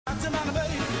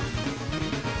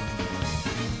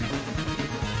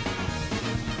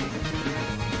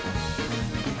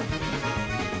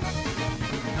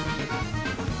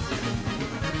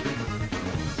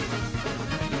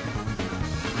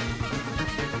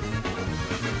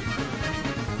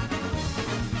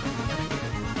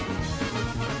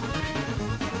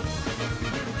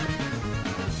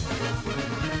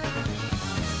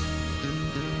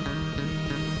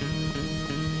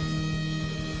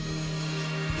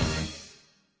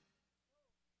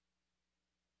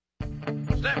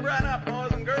Step right up,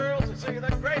 boys and girls, and see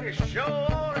the greatest show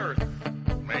on earth.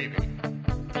 Maybe.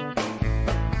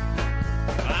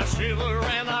 I shiver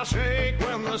and I shake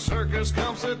when the circus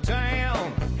comes to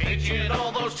town. Hitching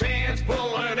all those tents,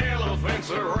 pulling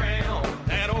elephants around.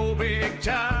 That old big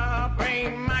top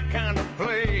ain't my kind of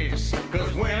place.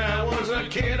 Cause when I was a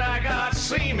kid, I got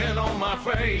semen on my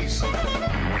face. I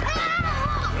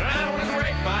was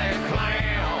raped by a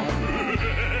clown.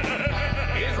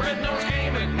 His red nose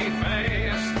came at me fast.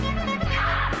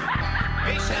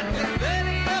 He shot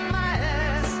confetti up my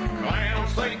ass.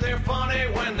 Clowns think they're funny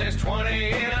when there's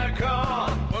 20 in a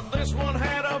car. But this one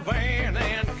had a van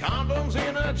and condoms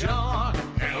in a jar.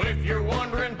 Now if you're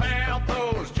wondering about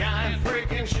those giant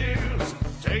freaking shoes,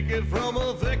 take it from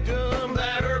a victim,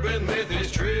 that urban myth is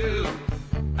true.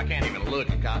 I can't even look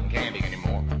at cotton candy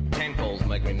anymore. 10 poles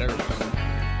make me nervous.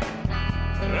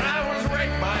 I was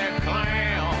raped by a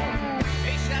clown.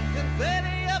 He shot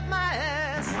confetti up my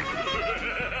ass.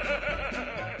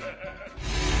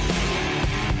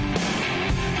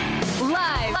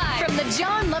 Live from the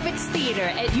John Lovitz Theater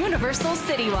at Universal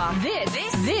City Walk. This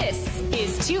is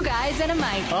Two Guys and a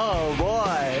Mic. Oh,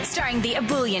 boy. Starring the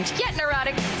ebullient, yet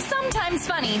neurotic, sometimes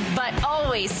funny, but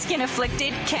always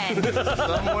skin-afflicted Ken.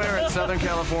 Somewhere in Southern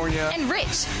California. And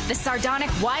Rich, the sardonic,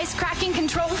 wisecracking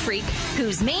control freak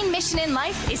whose main mission in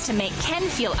life is to make Ken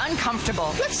feel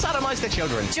uncomfortable. Let's sodomize the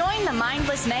children. Join the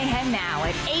mindless mayhem now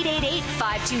at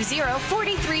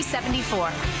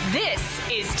 888-520-4374. This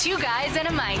is Two Guys and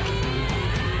a Mic.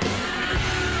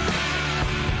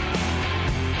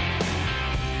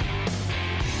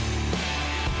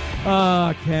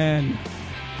 Ken.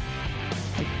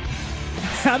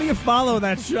 How do you follow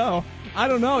that show? I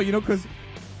don't know, because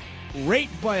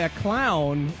Raped by a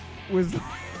Clown was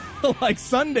like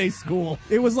Sunday school.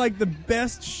 It was like the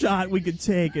best shot we could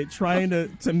take at trying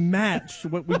to match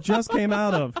what we just came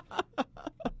out of.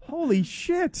 Holy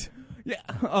shit. Yeah,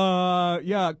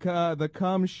 the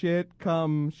cum, shit,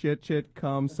 cum, suck,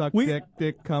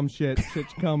 dick, cum, shit,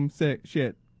 cum, sick,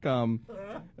 shit, cum.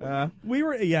 We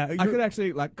were, I could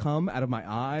actually come out of my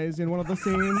eyes in one of the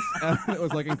scenes. It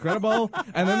was incredible.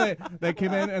 And then they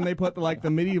came in and they put the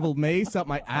medieval mace up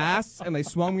my ass and they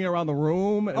swung me around the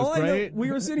room. It was great.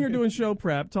 We were sitting here doing show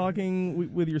prep,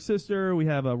 talking with your sister. We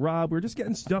have Rob. We were just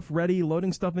getting stuff ready,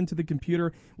 loading stuff into the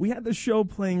computer. We had the show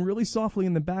playing really softly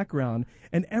in the background.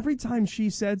 And every time she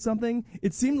said something,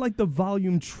 it seemed like the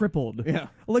volume tripled. Yeah.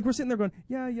 We're sitting there going,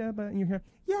 yeah, but you hear,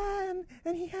 yeah,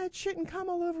 and he had shit and cum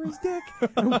all over his dick.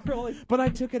 But I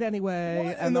took it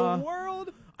anyway. What in the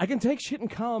world? I can take shit and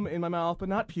cum in my mouth, but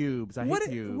not pubes. I hate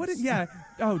pubes.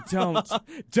 Oh, don't.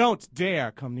 Don't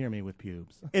dare come near me with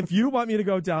pubes. If you want me to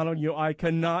go down on you, I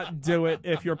cannot do it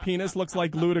if your penis looks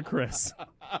like Ludacris.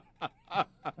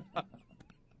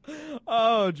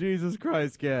 Oh, Jesus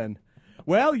Christ, Ken.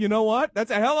 Well, you know what?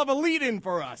 That's a hell of a lead-in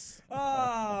for us.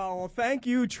 Oh, thank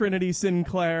you, Trinity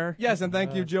Sinclair. Yes, and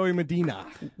thank you, Joey Medina.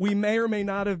 We may or may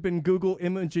not have been Google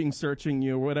imaging searching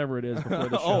you or whatever it is before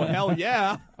the show. Oh, hell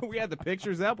yeah. We had the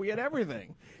pictures up. We had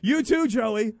everything. You too,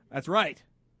 Joey. That's right.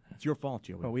 It's your fault,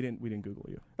 Joey. Oh, we didn't Google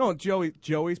you. No,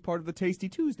 Joey's part of the Tasty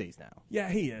Tuesdays now.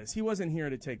 Yeah, he is. He wasn't here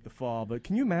to take the fall, but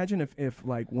can you imagine if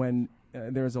when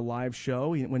there's a live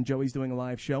show, when Joey's doing a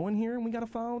live show in here, and we got to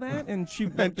follow that, and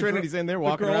and Trinity's in there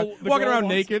walking around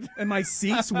naked, and my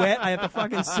seat's wet. I have to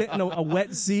fucking sit in a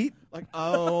wet seat.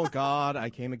 Oh God, I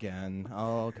came again.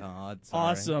 Oh God,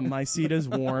 sorry. Awesome. My seat is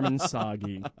warm and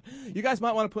soggy. You guys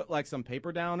might want to put some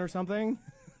paper down or something.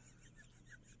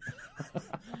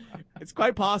 It's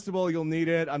quite possible you'll need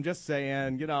it. I'm just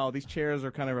saying, these chairs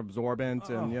are kind of absorbent,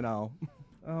 and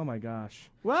Oh, my gosh.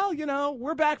 Well,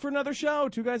 we're back for another show,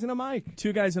 Two Guys and a Mic.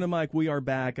 Two Guys and a Mic, we are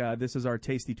back. This is our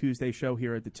Tasty Tuesday show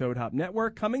here at the Toad Hop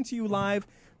Network, coming to you live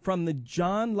from the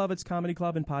John Lovitz Comedy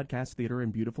Club and Podcast Theater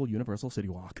in beautiful Universal City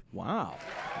Walk. Wow.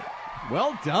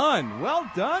 Well done. Well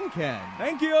done, Ken.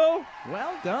 Thank you.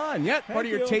 Well done. Yep, part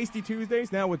of your Tasty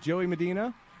Tuesdays now with Joey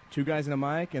Medina. Two Guys and a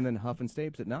Mic, and then Huff and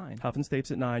Stapes at 9. Huff and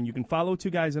Stapes at 9. You can follow Two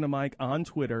Guys and a Mic on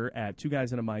Twitter at Two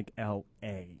Guys and a Mic LA.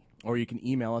 Or you can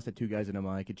email us at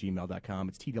twoguysandamic@gmail.com.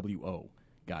 It's TWO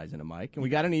Guys and a Mic. And we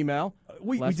got an email.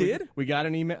 We did? We got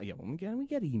an email. Yeah, we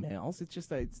get emails. It's just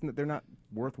that they're not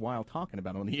worthwhile talking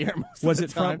about on the air most of the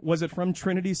time. Was it from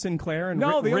Trinity Sinclair and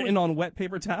written on wet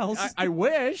paper towels? I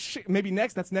wish. Maybe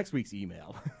that's next week's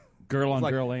email. Girl on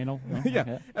girl anal.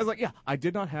 Yeah. I was I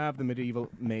did not have the medieval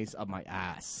mace up my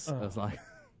ass. I was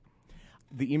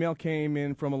the email came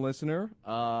in from a listener,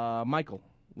 Michael,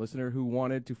 listener who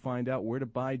wanted to find out where to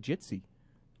buy Jitsi.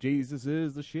 Jesus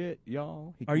is the shit,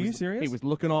 y'all. Are you serious? He was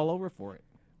looking all over for it.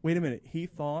 Wait a minute. He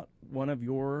thought one of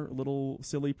your little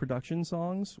silly production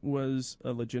songs was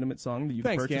a legitimate song that you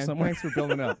Thanks, purchased Ken. somewhere? Thanks for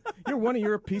building up. You're one of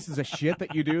your pieces of shit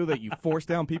that you do that you force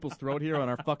down people's throat here on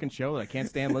our fucking show that I can't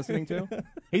stand listening to.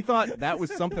 He thought that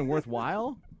was something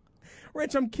worthwhile.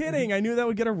 Rich, I'm kidding. I knew that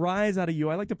would get a rise out of you.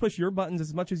 I like to push your buttons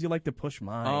as much as you like to push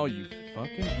mine. Oh, you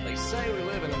fucking. They say we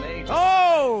live in an age.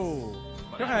 Oh!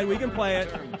 Go ahead. We can play it.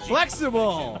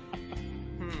 Flexible!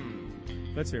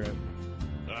 Let's hear it.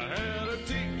 I had a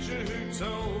teacher who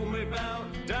told me about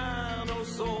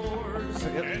dinosaurs.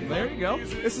 There you go.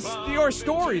 This is your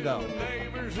story, though.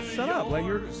 Shut up. Let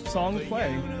your song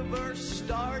play. The universe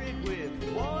started with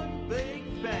one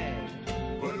big bang.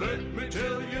 But let me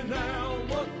tell you now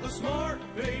what the smart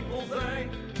people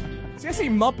think. See, I see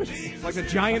Muppets, like the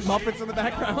giant Muppets in the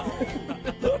background.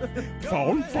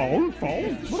 Phone.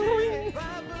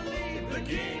 I believe the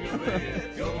king of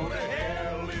it. Go to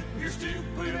hell if you're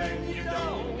stupid and you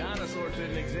don't. Dinosaurs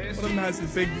didn't exist. One of them has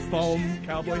his big foam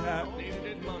cowboy hat.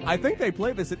 I think they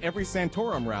play this at every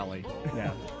Santorum rally.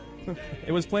 Yeah.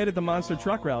 It was played at the Monster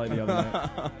Truck Rally the other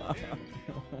night.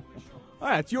 All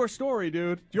right, it's your story,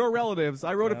 dude. Your relatives.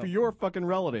 I wrote it for your fucking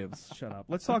relatives. Shut up.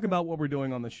 Let's talk about what we're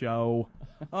doing on the show.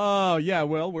 Oh, yeah,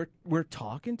 well, we're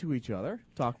talking to each other.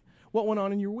 What went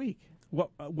on in your week?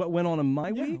 What went on in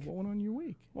my week? What went on in your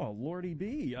week? Well, Lordy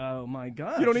B. Oh, my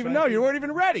God. You don't even know. You weren't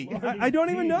even ready. I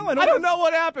don't even know. I don't know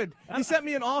what happened. You sent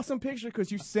me an awesome picture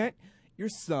because you sent your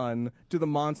son to the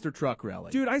Monster Truck Rally.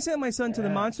 Dude, I sent my son to the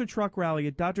Monster Truck Rally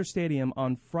at Dodger Stadium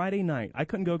on Friday night. I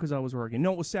couldn't go because I was working.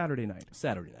 No, it was Saturday night.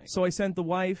 Saturday night. So I sent the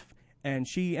wife, and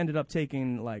she ended up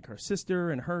taking, like, her sister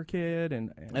and her kid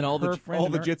and all her the friend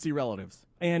and her- Jitsi relatives.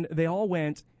 And they all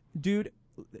went. Dude,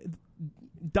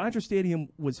 Dodger Stadium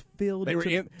was filled They were to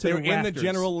in the the rafters.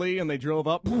 General Lee and they drove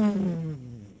up.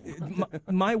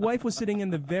 My wife was sitting in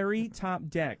the very top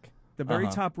deck, the very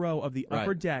top row of the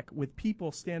upper Right. deck with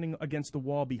people standing against the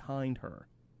wall behind her.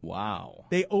 Wow.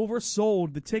 They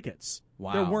oversold the tickets.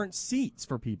 Wow. There weren't seats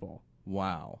for people.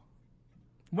 Wow.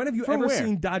 When have you From ever where?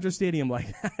 seen Dodger Stadium like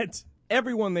that?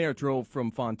 Everyone there drove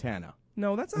from Fontana.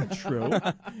 No, that's not true.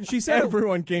 She said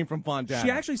Everyone came from Fontana.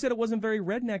 she actually said it wasn't very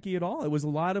rednecky at all. It was a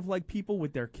lot of like people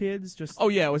with their kids just Oh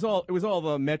yeah, it was all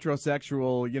the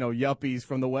metrosexual, yuppies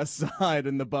from the West Side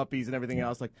and the buppies and everything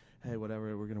else. Like, hey,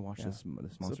 whatever, we're gonna watch this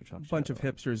Monster Truck a bunch show. of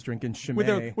hipsters drinking with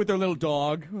Chimay. their little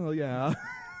dog. Oh yeah.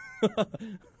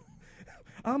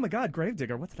 Oh my God,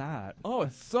 Gravedigger, what's that? Oh,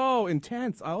 it's so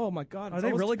intense. Oh my God. Are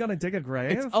they really gonna dig a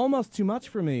grave? It's almost too much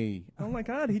for me. Oh my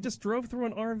God, he just drove through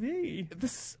an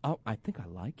RV. I think I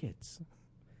like it.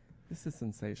 This is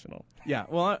sensational. Yeah,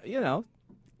 well,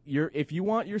 if you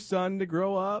want your son to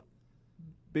grow up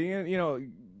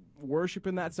being,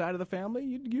 worshiping that side of the family,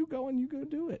 you go and you go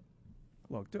do it.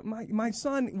 Look, my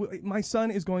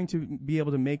son is going to be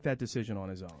able to make that decision on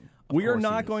his own. We are course he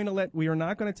not is.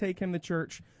 going to take him to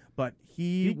church, but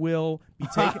he will be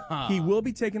taken. He will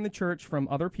be taken to church from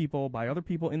other people by other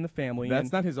people in the family. That's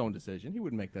and- not his own decision. He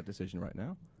wouldn't make that decision right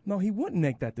now. No, he wouldn't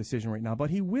make that decision right now, but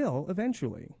he will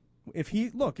eventually. If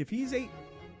he's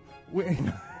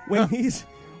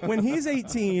when he's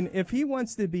 18, if he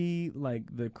wants to be like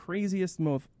the craziest,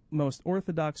 most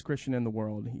orthodox Christian in the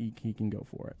world, he can go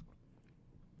for it.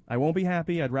 I won't be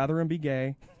happy. I'd rather him be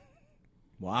gay.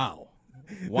 Wow.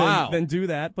 Wow. Than do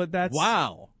that, but that's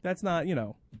That's not,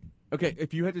 Okay,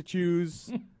 if you had to choose,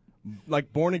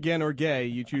 like born again or gay,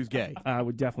 you choose gay. I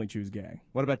would definitely choose gay.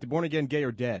 What about the born again, gay,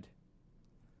 or dead?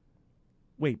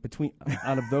 Wait,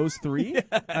 out of those three,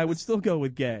 Yes. I would still go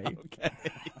with gay. Okay.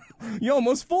 You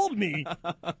almost fooled me.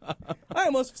 I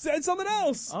almost said something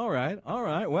else. All right.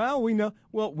 Well, we know.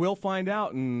 Well, we'll find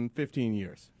out in 15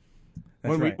 years.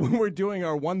 That's right. When we're doing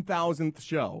our 1,000th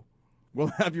show, we'll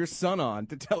have your son on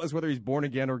to tell us whether he's born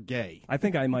again or gay. I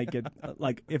think I might get,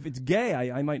 if it's gay,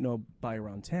 I might know by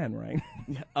around 10, right?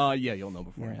 Yeah, you'll know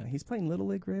before. Yeah, he's playing Little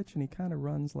League, Rich, and he kind of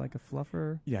runs like a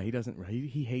fluffer. Yeah, he doesn't.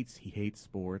 He hates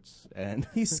sports, and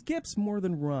He skips more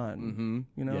than run.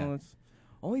 Mm-hmm. Yeah. It's,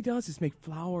 all he does is make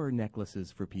flower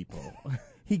necklaces for people.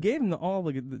 he gave them to all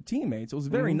the teammates. It was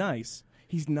very nice.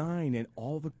 He's 9, and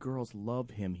all the girls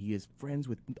love him. He is friends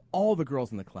with all the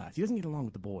girls in the class. He doesn't get along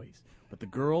with the boys, but the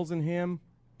girls and him,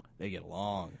 they get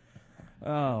along.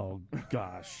 Oh,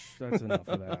 gosh. That's enough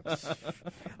of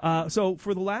that. So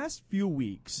for the last few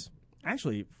weeks,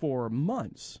 actually for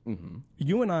months,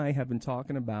 you and I have been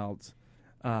talking about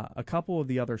a couple of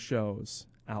the other shows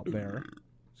out there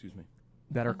Excuse me.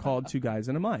 that are called Two Guys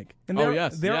and a Mic. And Oh, there,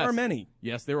 yes. there yes. are many.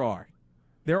 Yes, there are.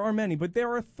 There are many, but there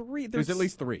are three. There's at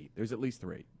least 3. There's at least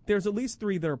 3. There's at least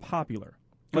 3 that are popular.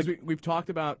 Because we've talked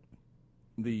about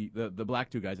the black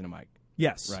Two Guys in a Mic,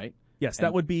 Yes. right? Yes, And-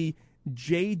 that would be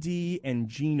JD and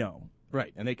Gino.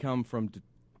 Right, and they come from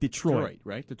Detroit.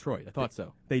 Right? Detroit. I thought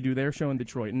so. They do their show in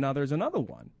Detroit. And now there's another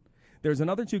one. There's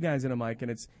another two guys and a mic, and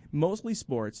it's mostly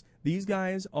sports. These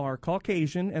guys are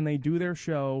Caucasian, and they do their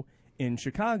show in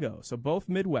Chicago. So both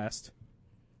Midwest.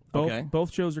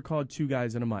 Both shows are called Two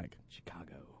Guys and a Mic. Chicago.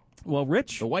 Well,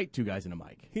 Rich, The white two guys and a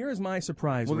mic. here's my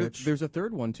surprise, Well, Rich. there's a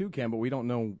third one too, Ken, but we don't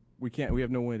know. We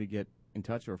have no way to get in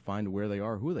touch or find where they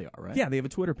are, who they are, right? Yeah, they have a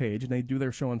Twitter page, and they do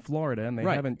their show in Florida, and they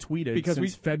Right. haven't tweeted Because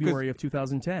since February of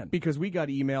 2010. Because we got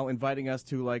email inviting us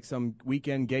to like some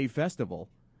weekend gay festival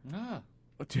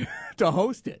to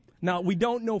host it. Now, we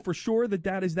don't know for sure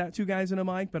that is that Two Guys and a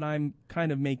Mic, but I'm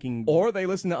kind of making... Or they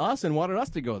listened to us and wanted us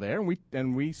to go there,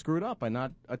 and we screwed up by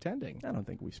not attending. I don't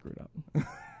think we screwed up.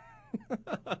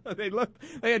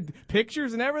 They had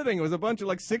pictures and everything. It was a bunch of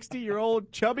like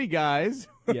 60-year-old chubby guys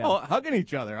Yeah. all hugging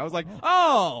each other. I was like,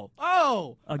 oh,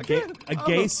 A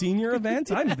gay senior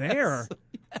event? I'm there.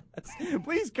 yes.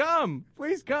 Please come.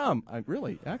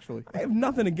 Actually. I have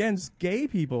nothing against gay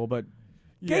people, but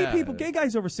gay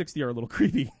guys over 60 are a little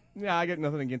creepy. Yeah, I got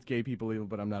nothing against gay people either,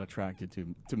 but I'm not attracted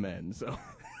to men, so.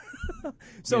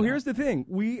 So here's the thing.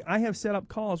 I have set up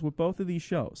calls with both of these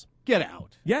shows. Get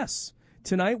out. Yes.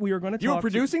 Tonight we are going to talk... You were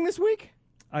producing this week?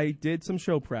 I did some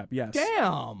show prep, yes.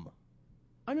 Damn.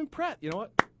 I'm impressed. You know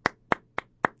what?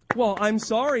 Well, I'm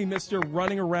sorry, Mr.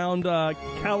 Running around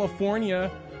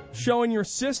California, showing your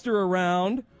sister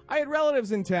around I had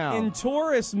relatives in town. in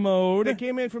tourist mode. They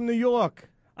came in from New York.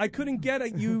 I couldn't get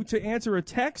at you to answer a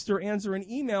text or answer an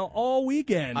email all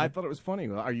weekend. I thought it was funny.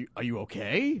 Are you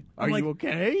okay? Are I'm like, you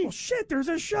okay? Oh, shit, there's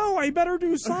a show. I better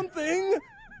do something.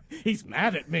 He's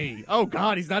mad at me. Oh,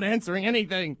 God, he's not answering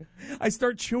anything. I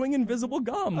start chewing invisible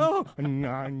gum. Oh.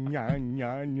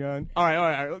 All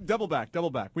right. Double back.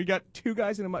 We got two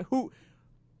guys in a mic.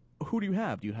 Who do you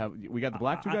have? We got the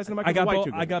black two guys in a mic? I or the white got,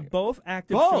 two guys I in a got mic? both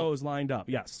active Both? shows lined up,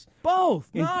 yes. Both.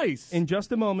 In- Nice. In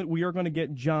just a moment, we are going to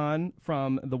get John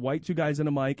from the White Two Guys and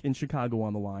a Mic in Chicago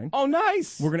on the line. Oh,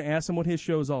 nice. We're going to ask him what his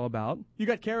show's all about. You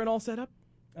got Karen all set up?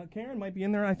 Karen might be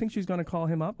in there. I think she's going to call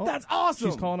him up. Oh, That's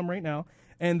awesome. She's calling him right now.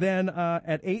 And then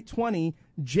at 8:20,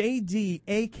 JD,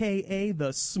 a.k.a.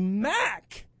 The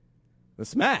Smack, The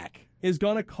Smack. is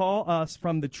going to call us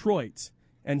from Detroit.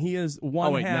 And he is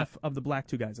one wait, half of the Black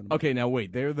Two Guys in a Mic. Okay, now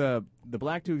wait. They're the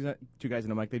black two guys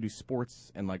in a mic. They do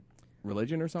sports and like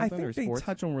religion or I something, think or they sports.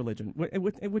 touch on religion,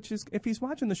 which is, if he's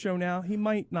watching the show now, he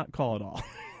might not call at all.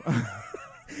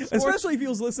 Especially if he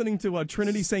was listening to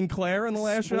Trinity St. Clair in the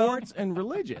last show. Sports and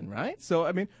religion, right? So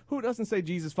I mean, who doesn't say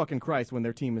Jesus fucking Christ when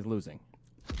their team is losing?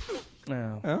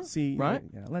 Oh, see, right?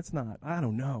 Yeah, let's not. I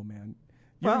don't know, man.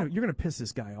 Well- You're gonna piss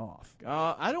this guy off.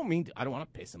 I don't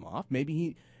want to piss him off.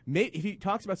 Maybe if he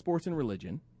talks about sports and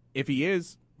religion, if he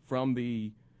is from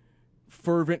the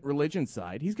fervent religion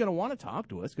side, he's going to want to talk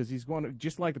to us because he's going to,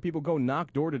 just like the people go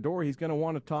knock door to door, he's going to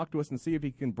want to talk to us and see if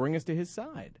he can bring us to his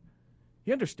side.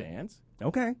 He understands.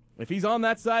 Okay. If he's on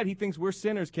that side, he thinks we're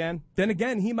sinners, Ken. Then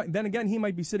again, he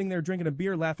might be sitting there drinking a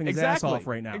beer, laughing his ass off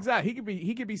right now. Exactly.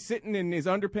 He could be sitting in his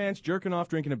underpants, jerking off,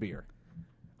 drinking a beer.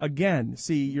 Again,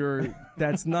 see,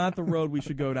 that's not the road we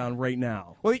should go down right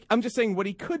now. Well, I'm just saying what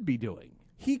he could be doing.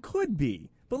 He could be.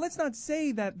 But let's not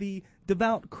say that the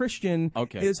devout Christian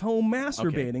Okay. is home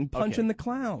masturbating, Okay. punching the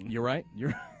clown. You're right.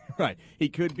 You're right. He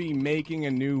could be making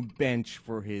a new bench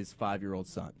for his 5-year-old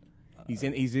son. He's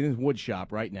in his wood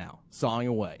shop right now, sawing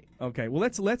away. Okay, well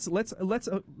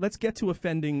let's get to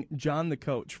offending John the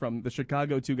coach from the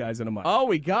Chicago Two Guys in a Mic. Oh,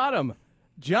 we got him.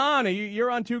 John,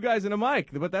 you're on Two Guys in a Mic,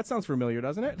 but that sounds familiar,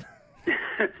 doesn't it?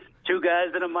 Two guys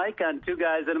and a mic on Two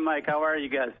Guys and a Mic. How are you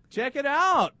guys? Check it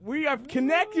out. We are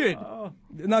connected.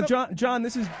 Now, John,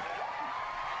 this is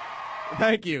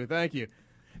Thank you.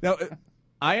 Now,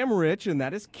 I am Rich, and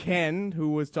that is Ken, who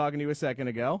was talking to you a second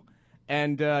ago.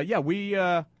 And,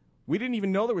 we didn't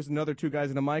even know there was another Two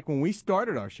Guys in a Mic when we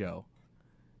started our show.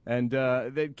 And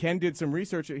Ken did some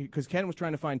research, because Ken was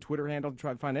trying to find Twitter handles,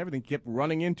 trying to find everything, kept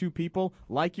running into people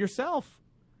like yourself.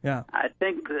 yeah. I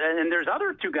think, and there's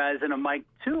other Two Guys and a Mic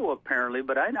too, apparently.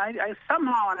 But I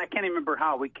somehow, and I can't even remember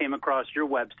how, we came across your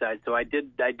website. So I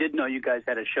did know you guys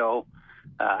had a show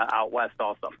out west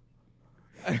also.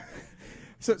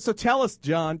 So tell us,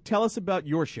 John, tell us about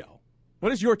your show.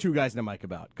 What is your Two Guys in a Mic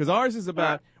about? Because ours is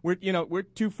about we're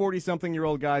two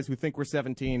 40-something-year-old guys who think we're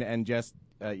 17 and just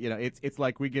it's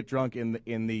like we get drunk in the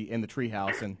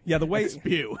treehouse and Yeah, the way and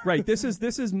spew. Right. This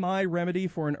is my remedy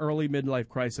for an early midlife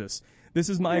crisis. This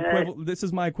is my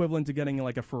equivalent to getting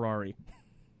like a Ferrari.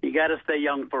 You got to stay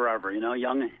young forever,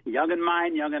 young in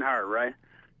mind, young in heart, right?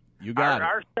 You got it.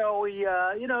 Our show,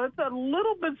 it's a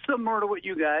little bit similar to what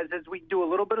you guys, as we do a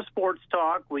little bit of sports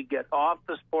talk. We get off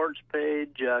the sports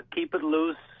page, keep it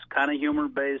loose, kind of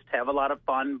humor-based, have a lot of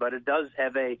fun, but it does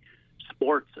have a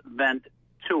sports vent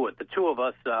to it. The two of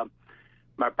us,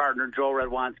 my partner, Joe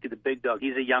Redwanski, the big dog,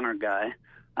 he's a younger guy.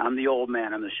 I'm the old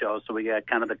man on the show, so we got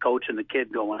kind of the coach and the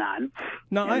kid going on.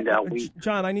 No,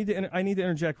 John, I need to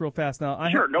interject real fast now.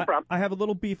 Sure, no problem. I have a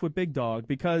little beef with Big Dog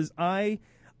because I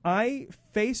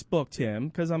Facebooked him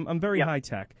because I'm very high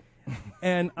tech,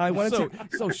 and I wanted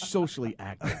so socially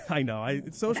active. I know.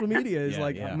 Social media is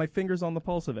my fingers on the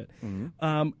pulse of it.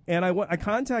 Mm-hmm. And I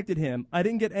contacted him. I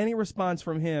didn't get any response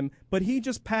from him, but he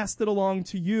just passed it along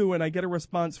to you, and I get a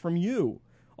response from you,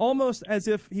 almost as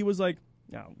if he was like,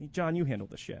 "No, John, you handle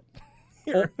the shit."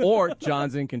 or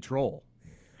John's in control.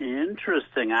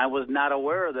 Interesting. I was not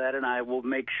aware of that, and I will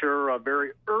make sure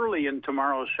very early in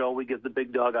tomorrow's show we give the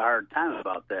big dog a hard time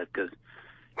about that, because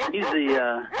he's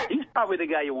probably the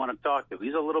guy you want to talk to.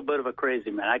 He's a little bit of a crazy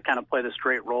man. I kind of play the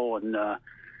straight role, and the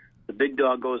big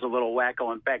dog goes a little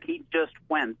wacko. In fact, he just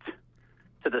went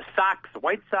to the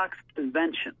White Sox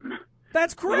convention.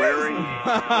 That's crazy.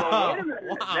 Well, wait a minute.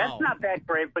 Wow. That's not that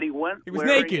great, but he went He was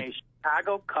wearing naked. a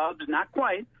Chicago Cubs, not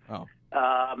quite. Oh.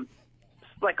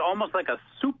 Almost like a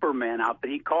Superman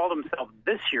outfit. He called himself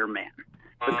This Year Man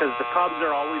because the Cubs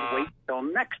are always waiting till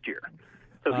next year.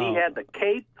 So he had the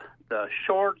cape, the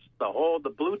shorts,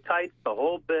 the blue tights, the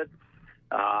whole bit,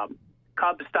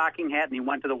 Cubs stocking hat, and he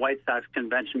went to the White Sox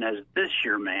convention as This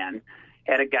Year Man.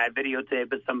 Had a guy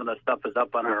videotape it. Some of the stuff is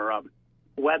up on our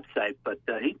website, but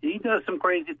he does some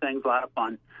crazy things, a lot of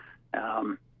fun.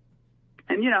 And,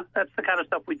 that's the kind of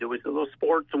stuff we do. We do a little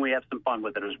sports, and we have some fun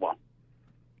with it as well.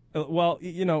 Well,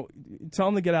 tell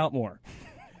him to get out more.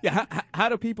 Yeah, how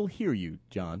do people hear you,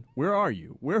 John? Where are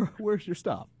you? Where's your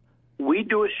stuff? We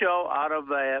do a show out of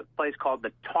a place called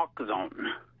the Talk Zone,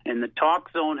 and the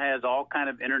Talk Zone has all kind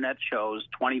of internet shows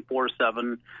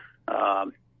 24/7.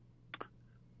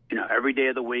 Every day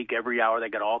of the week, every hour, they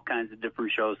got all kinds of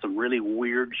different shows, some really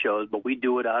weird shows, but we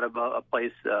do it out of a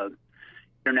place,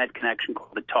 internet connection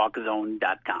called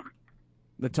thetalkzone.com.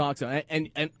 The Talk Zone. And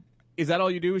is that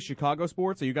all you do is Chicago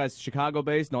sports? Are you guys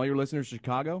Chicago-based and all your listeners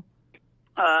Chicago?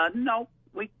 No.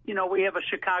 We have a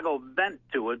Chicago bent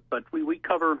to it, but we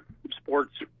cover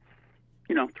sports,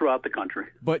 throughout the country.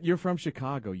 But you're from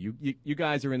Chicago. You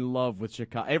guys are in love with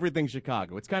Chicago. Everything's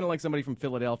Chicago. It's kind of like somebody from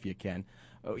Philadelphia, Ken.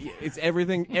 It's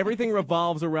everything. Everything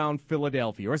revolves around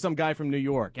Philadelphia, or some guy from New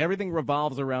York. Everything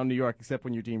revolves around New York, except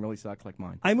when your team really sucks, like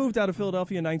mine. I moved out of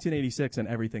Philadelphia in 1986, and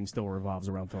everything still revolves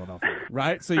around Philadelphia.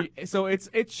 Right? So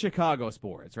it's Chicago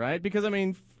sports, right? Because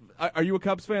are you a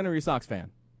Cubs fan or are you a Sox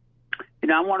fan?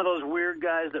 I'm one of those weird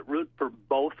guys that root for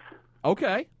both.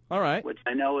 Okay. All right. Which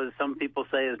I know is some people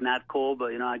say is not cool,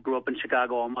 but I grew up in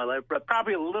Chicago all my life.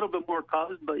 Probably a little bit more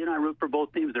Cubs, but I root for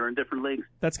both teams. They're in different leagues.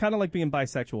 That's kind of like being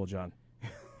bisexual, John.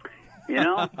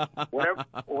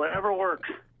 Whatever works.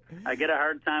 I get a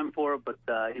hard time for it, but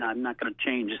I'm not going to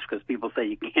change just because people say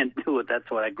you can't do it. That's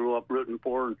what I grew up rooting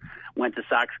for, and went to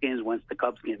Sox games, went to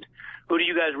Cubs games. Who do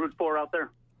you guys root for out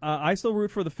there? I still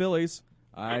root for the Phillies.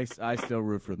 I still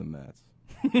root for the Mets.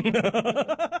 Boy, you say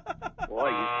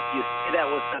that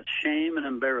with such shame and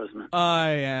embarrassment. I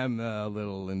am a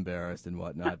little embarrassed and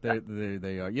whatnot.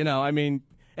 They are.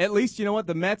 At least you know what?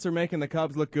 The Mets are making the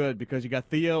Cubs look good because you got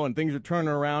Theo and things are turning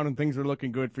around and things are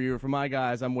looking good for you. For my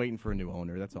guys, I'm waiting for a new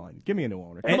owner. That's all I need. Give me a new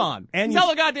owner. Come on. And sell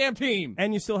the goddamn team.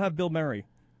 And you still have Bill Murray.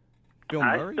 Bill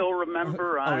Murray? I still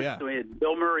remember we had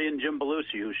Bill Murray and Jim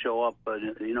Belushi who show up,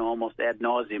 almost ad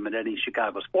nauseum at any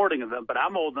Chicago sporting event. But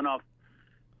I'm old enough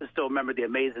to still remember the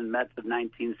amazing Mets of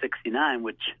 1969,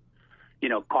 which,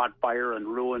 caught fire and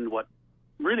ruined what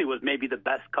really was maybe the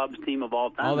best Cubs team of all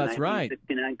time. Oh, that's right. The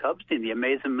 1969 Cubs team. The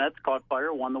amazing Mets caught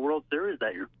fire, won the World Series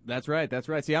that year. That's right.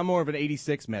 See, I'm more of an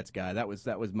 86 Mets guy. That was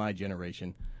my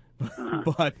generation.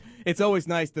 But it's always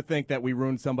nice to think that we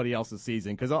ruined somebody else's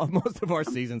season because most of our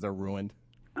seasons are ruined.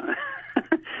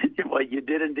 Well, you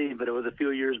did indeed, but it was a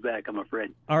few years back, I'm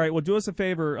afraid. All right, well, do us a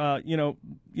favor.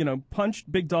 Punch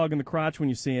Big Dog in the crotch when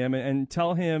you see him, and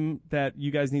tell him that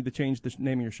you guys need to change the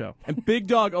name of your show. And Big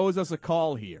Dog owes us a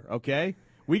call here, okay?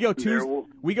 We go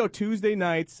Tuesday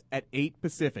nights at 8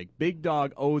 Pacific. Big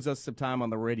Dog owes us some time on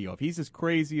the radio. If he's as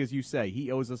crazy as you say, he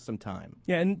owes us some time.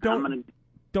 Yeah, and don't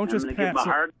just give him a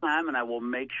hard time, and I will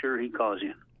make sure he calls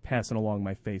you. Passing along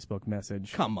my Facebook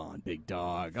message. Come on, Big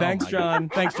Dog. Thanks, John.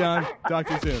 Thanks, John. Talk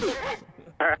to you soon.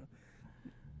 All right.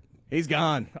 He's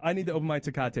gone. I need to open my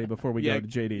Tecate before we go to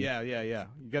JD. Yeah. You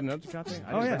got another Tecate?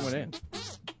 I Oh, didn't yeah. bring one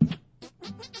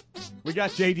in. We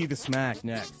got JD the Smack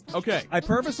next. Okay. I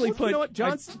purposely put. You know what?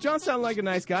 John sounded like a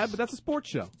nice guy, but that's a sports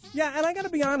show. Yeah, and I got to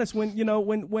be honest.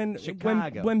 When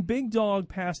Chicago. Big Dog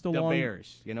passed The along,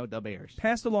 Bears. The Bears.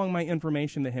 passed along my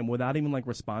information to him without even like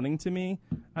responding to me,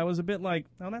 I was a bit like,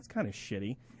 oh, that's kind of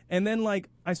shitty. And then like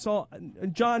I saw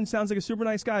John sounds like a super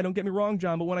nice guy. Don't get me wrong,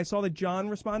 John. But when I saw that John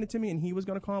responded to me and he was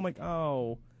going to call, I'm like,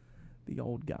 oh, the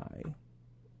old guy.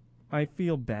 I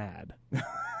feel bad.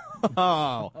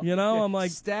 Oh. I'm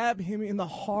like, stab him in the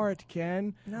heart,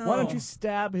 Ken. No. Why don't you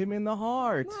stab him in the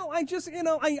heart? no, I just,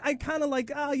 I kind of like,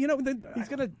 He's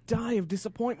going to die of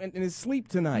disappointment in his sleep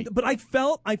tonight. But I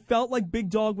felt like Big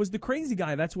Dog was the crazy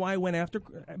guy. That's why I went after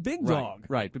Big Dog.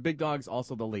 Right, but Big Dog's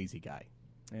also the lazy guy.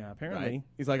 Yeah, apparently. Right?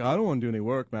 He's like, I don't want to do any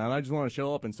work, man. I just want to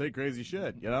show up and say crazy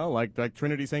shit, like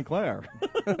Trinity St. Clair.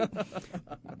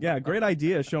 Yeah, great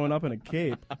idea showing up in a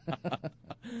cape.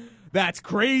 That's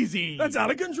crazy. That's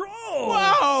out of control.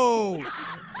 Whoa!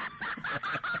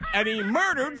 And he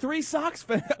murdered 3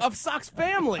 of Sox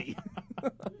family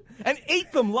and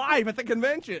ate them live at the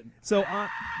convention. So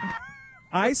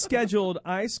I scheduled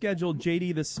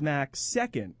JD the Smack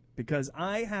second because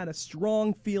I had a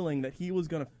strong feeling that he was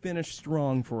going to finish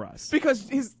strong for us. Because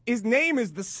his name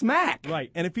is the Smack. Right,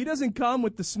 and if he doesn't come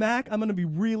with the Smack, I'm going to be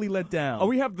really let down. Oh,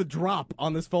 we have the drop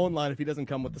on this phone line if he doesn't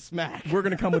come with the Smack. We're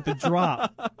going to come with the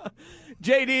drop.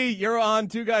 JD, you're on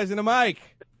Two Guys and a Mic.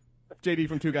 JD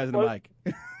from Two Guys and a Mic.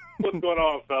 What's going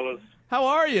on, fellas? How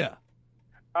are you?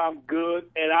 I'm good,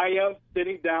 and I am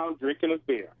sitting down drinking a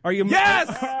beer. Are you? Yes!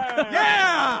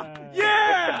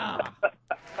 Yeah!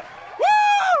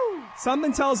 Woo!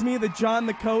 Something tells me that John,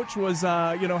 the coach, was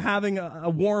having a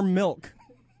warm milk.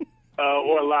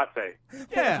 Or a latte.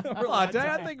 Yeah, a latte.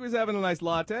 I think he was having a nice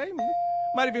latte.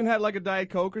 Might have even had like a Diet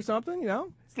Coke or something,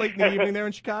 It's late in the evening there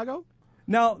in Chicago.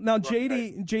 Now,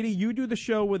 JD, you do the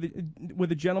show with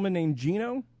a gentleman named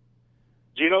Gino?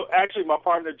 Gino, actually, my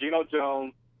partner, Gino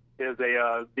Jones, is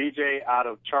a DJ out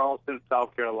of Charleston,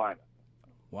 South Carolina.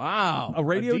 Wow. A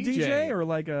radio DJ or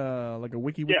like a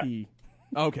wiki?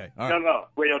 Okay, all right. No,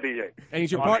 radio DJ. And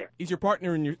he's your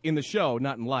partner in the show,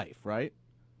 not in life, right?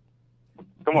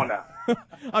 Come on now.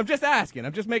 I'm just asking.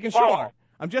 I'm just making sure.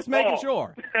 I'm just making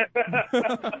sure.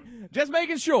 Just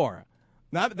making sure.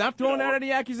 Not throwing out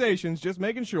any accusations, just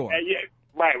making sure. Yeah,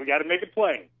 right, we got to make it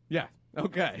plain. Yeah,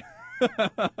 okay.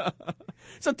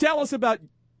 So tell us about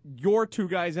your Two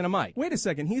Guys and a Mic. Wait a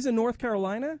second. He's in North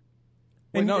Carolina?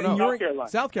 No. South Carolina.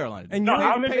 South Carolina. And you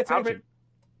you're pay attention.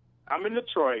 I'm in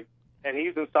Detroit, and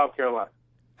he's in South Carolina.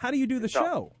 How do you do the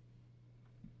show?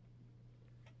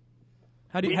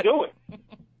 We do it.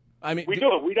 I mean, we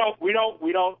do it.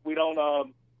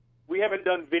 We haven't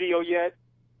done video yet,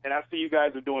 and I see you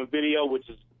guys are doing video, which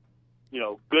is,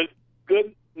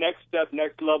 good next step,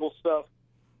 next level stuff.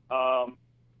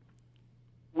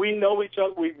 We know each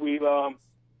other.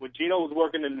 When Gino was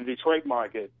working in the Detroit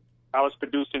market, I was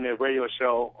producing a radio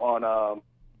show on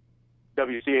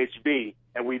WCHB,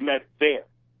 and we met there.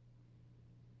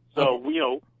 So,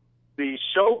 the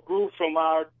show grew from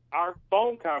our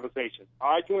phone conversations,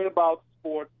 arguing about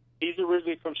sports. He's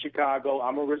originally from Chicago.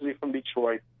 I'm originally from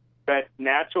Detroit. That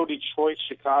natural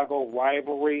Detroit-Chicago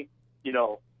rivalry,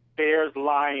 Bears,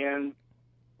 Lions,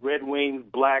 Red Wings,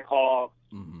 Blackhawks,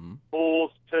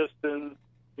 Bulls, Pistons.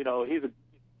 He's a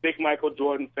big Michael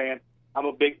Jordan fan. I'm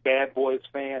a big Bad Boys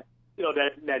fan.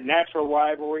 That natural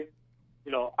rivalry.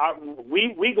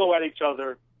 We go at each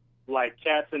other like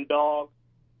cats and dogs.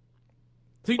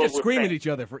 So you just scream at each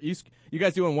other for you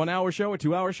guys doing 1 hour show or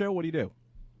 2 hour show? What do you do?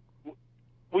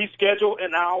 We schedule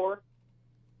an hour,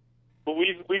 but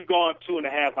we've gone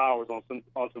 2.5 hours on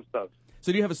some stuff.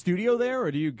 So do you have a studio there,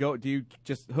 or do you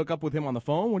just hook up with him on the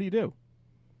phone? What do you do?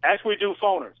 Actually, we do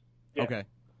phoners. Yeah. Okay.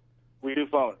 We do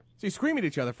phoners. So you scream at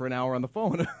each other for an hour on the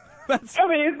phone. It's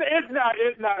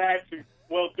not actually.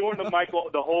 Well, during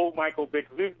the whole Michael Vick,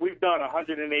 we've done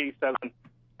 187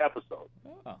 episodes.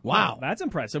 Oh, wow, that's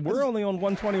impressive. We're only on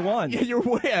 121. Yeah, you're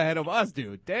way ahead of us,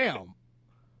 dude. Damn.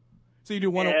 So you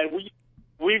do one. And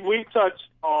we touch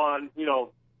on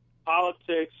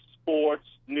politics, sports,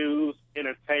 news,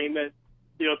 entertainment.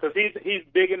 Because he's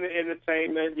big in the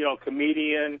entertainment.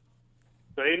 Comedian.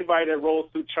 So anybody that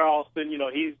rolls through Charleston,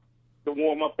 he's the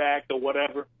warm up act or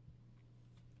whatever.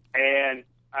 And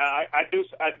I do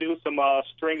some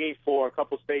stringing for a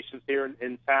couple stations here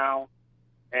in town,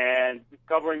 and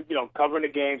covering the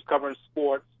games, covering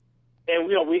sports, and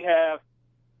we have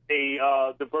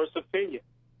a diverse opinion.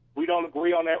 We don't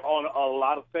agree on a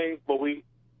lot of things, but we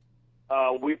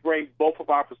bring both of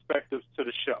our perspectives to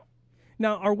the show.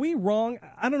 Now, are we wrong?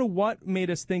 I don't know what made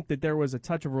us think that there was a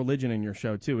touch of religion in your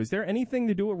show too. Is there anything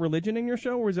to do with religion in your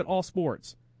show, or is it all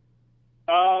sports?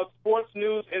 Sports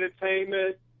news,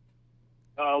 entertainment.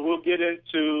 We'll get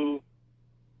into,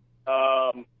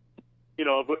 the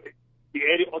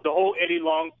whole Eddie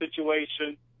Long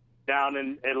situation down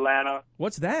in Atlanta.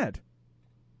 What's that?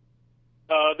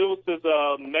 There was this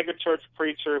megachurch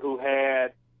preacher who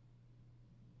had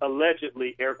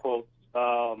allegedly, air quotes,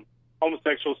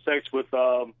 homosexual sex with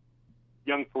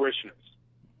young parishioners.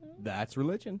 That's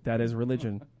religion. That is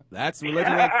religion. That's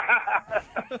religion. Like,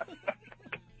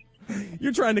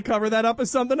 You're trying to cover that up as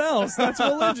something else. That's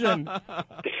religion.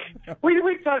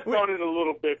 We touched on it a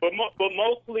little bit, but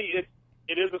mostly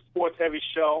it is a sports heavy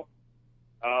show.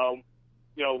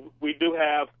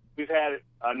 We've had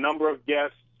a number of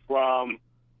guests from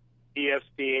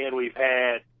ESPN. We've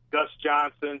had Gus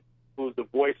Johnson, who's the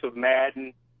voice of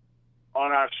Madden,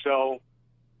 on our show.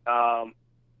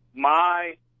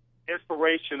 My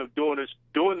inspiration of doing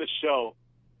the show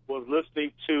was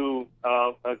listening to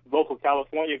a local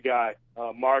California guy,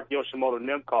 Mark Yoshimoto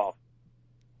Nemcoff,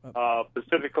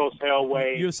 Pacific Coast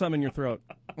Hellway. You have something in your throat.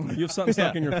 You have something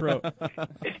stuck in your throat. it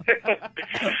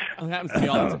happens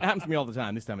to me all the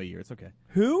time this time of year. It's okay.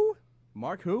 Who?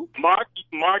 Mark who? Mark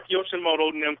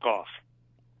Yoshimoto Nemcoff.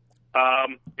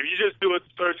 If you just do a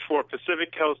search for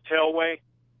Pacific Coast Hellway.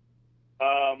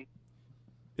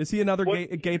 Is he another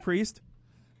gay priest?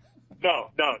 No.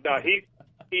 He's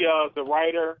the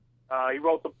writer. He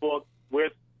wrote the book,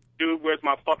 Where's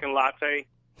My Fucking Latte?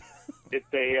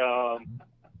 It's a,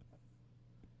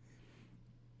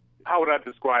 how would I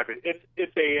describe it?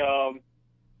 It's a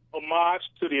homage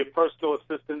to the personal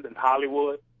assistant in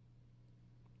Hollywood.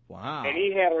 Wow. And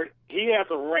he has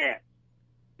a rant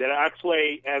that I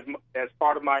play as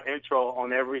part of my intro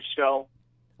on every show.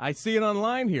 I see it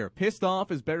online here. Pissed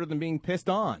off is better than being pissed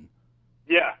on.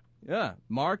 Yeah. Yeah.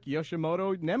 Mark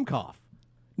Yoshimoto Nemcoff.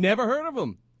 Never heard of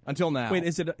him until now. Wait,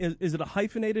 is it a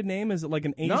hyphenated name? Is it like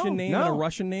an Asian name and a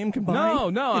Russian name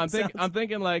combined? No. I'm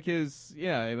thinking like his, he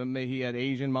had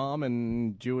Asian mom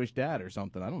and Jewish dad or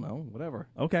something. I don't know. Whatever.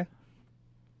 Okay.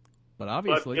 But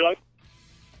obviously. But,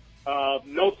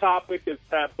 no topic is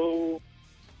taboo.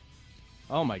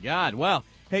 Oh, my God. Well,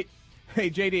 hey,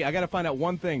 JD, I got to find out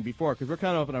one thing before, because we're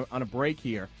kind of on a break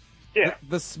here. Yeah.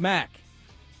 The smack.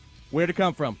 Where'd it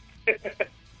come from?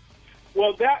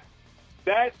 Well, that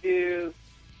is,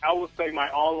 I would say, my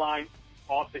online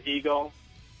alter ego.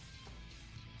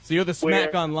 So you're the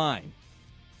smack online.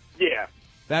 Yeah.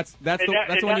 That's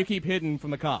the one you keep hidden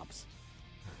from the cops.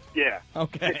 Yeah.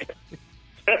 Okay.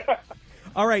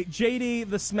 All right, JD,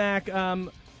 the smack. How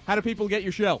do people get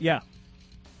your show? Yeah.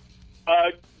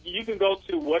 You can go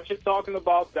to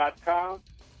whatyou'retalkingabout.com.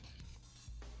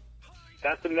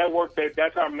 That's the network.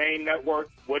 That's our main network,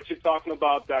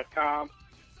 whatyou'retalkingabout.com.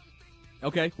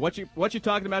 Okay,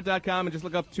 whatyou'retalkingabout.com, and just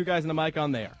look up Two Guys in a Mic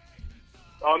on there.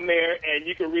 On there, and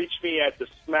you can reach me at the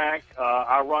Smack.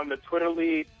 I run the Twitter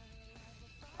lead.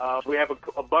 We have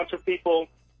a bunch of people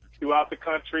throughout the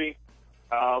country.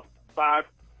 I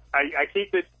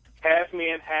keep it half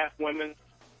men, half women,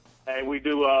 and we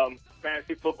do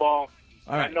fantasy football.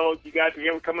 All right. I know you guys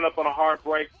are coming up on a hard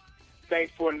break.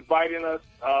 Thanks for inviting us.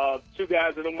 Two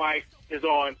Guys in the Mic is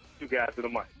on Two Guys in the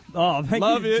Mic. Oh, thank you,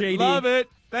 JD. Love it.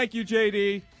 Thank you,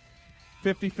 JD.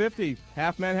 50-50.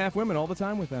 Half men, half women all the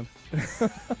time with them.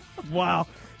 Wow.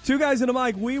 Two Guys in a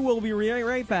Mic. We will be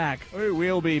right back. We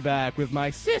will be back with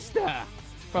my sister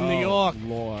from New York.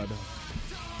 Lord.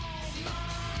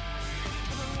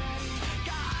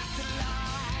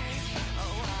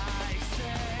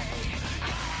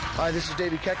 Hi, this is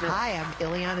David Keckner. Hi, I'm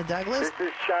Ileana Douglas. This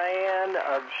is Cheyenne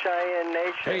of Cheyenne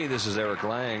Nation. Hey, this is Eric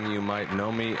Lang. You might know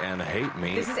me and hate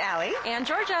me. This is Allie. And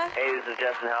Georgia. Hey, this is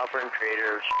Justin Halpern,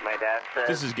 creator of My Dad Said.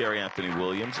 This is Gary Anthony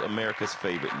Williams, America's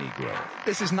favorite Negro.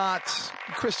 This is not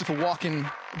Christopher Walken,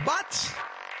 but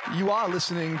you are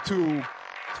listening to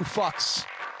Fucks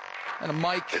and a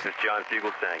Mic. This is John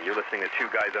Fugelsang. You're listening to Two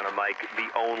Guys on a Mic, the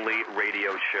only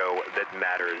radio show that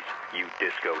matters, you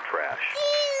disco trash.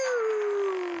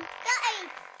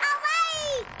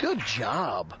 Good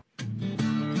job.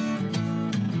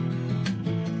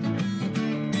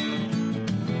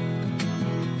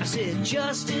 I said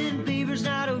Justin Bieber's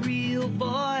not a real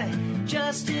boy.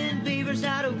 Justin Bieber's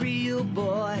not a real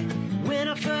boy. When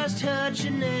I first heard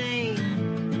your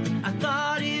name, I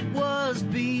thought it was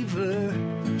Beaver.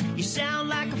 You sound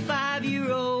like a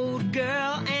 5-year-old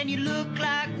girl, and you look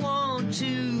like one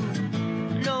too.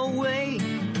 No way,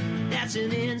 that's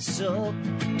an insult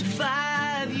to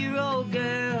 5-year-old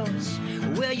girls.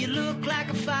 Well, you look like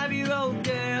a 5-year-old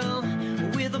girl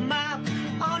with a mop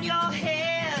on your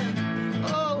head.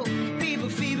 Oh, Bieber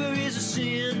fever is a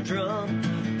syndrome,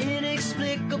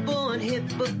 inexplicable and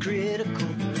hypocritical.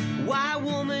 why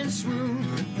woman swoon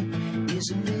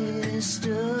is a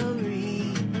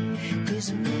mystery,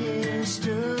 is a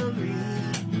mystery,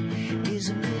 is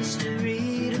a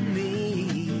mystery to me,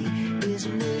 is a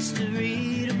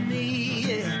mystery to me.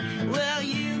 Yeah. Well,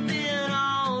 you've been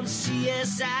on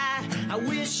CSI. I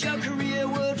wish your career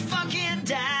would fucking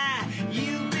die.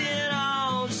 You've been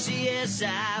on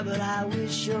CSI, but I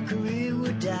wish your career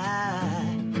would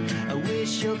die. I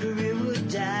wish your career would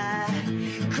die.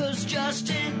 'Cause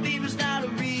Justin Bieber's not a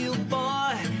real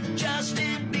boy.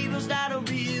 Justin Bieber's not a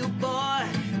real boy.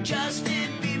 Justin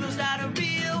Bieber's not a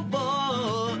real boy.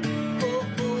 Oh,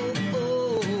 oh,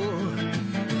 oh.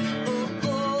 Oh,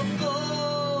 oh,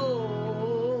 oh.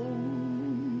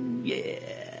 Yeah.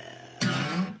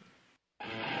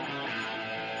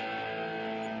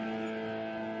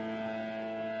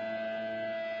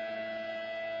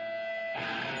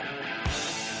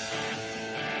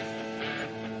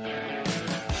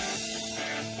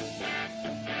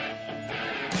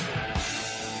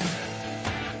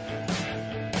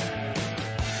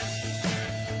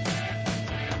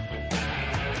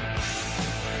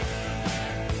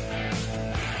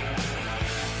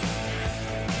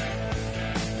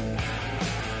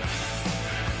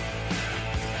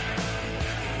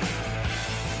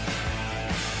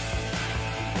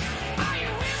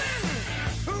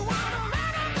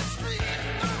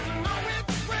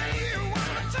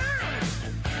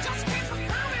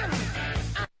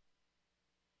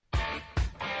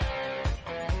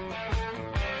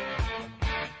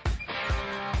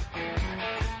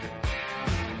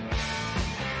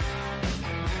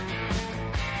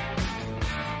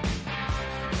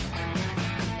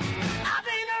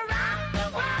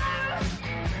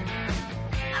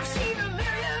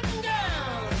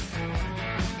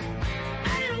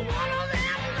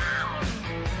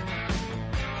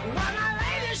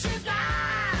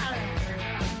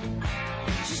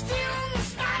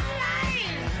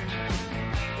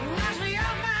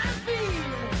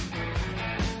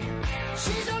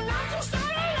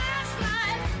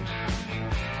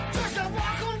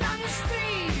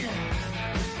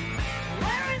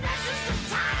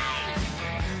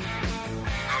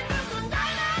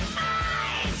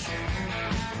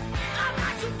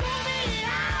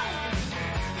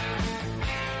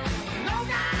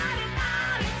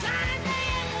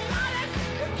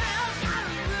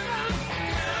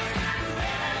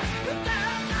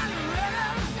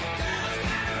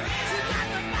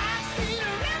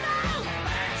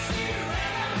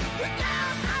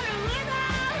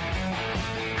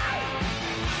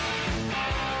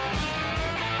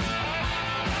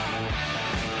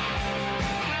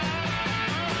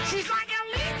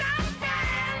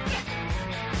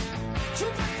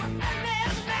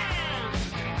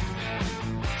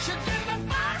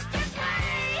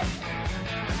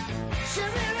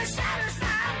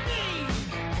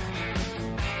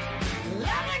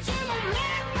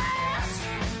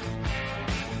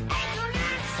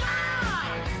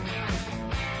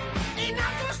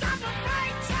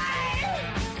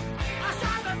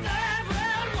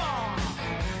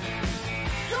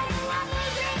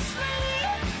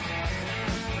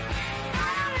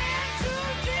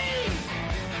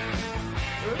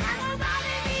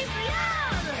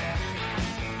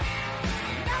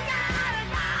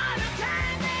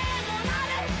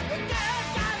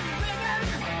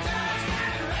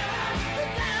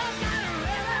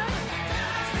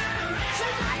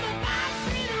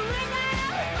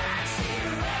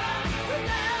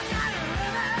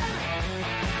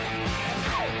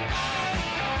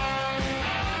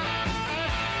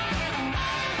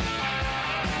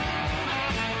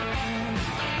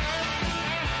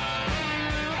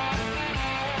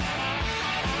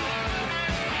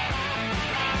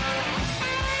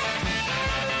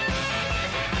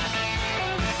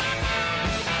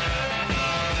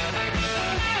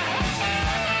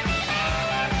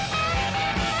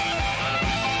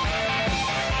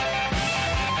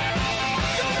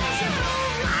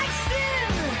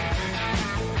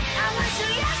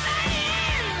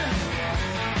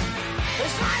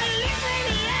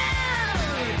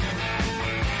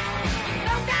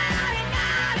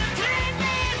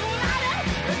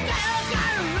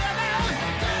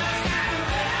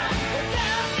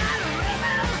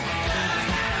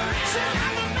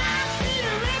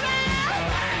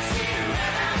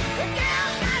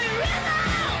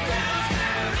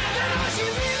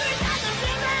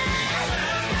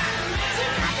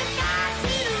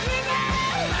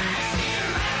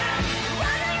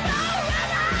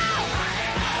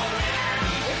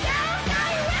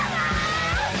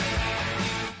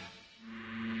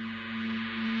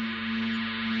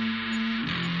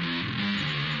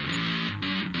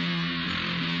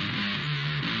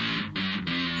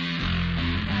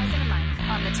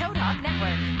 Talk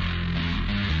Network.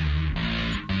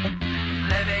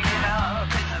 Living it up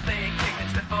is a big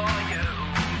ticket before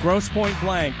you. Gross Point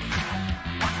Blank.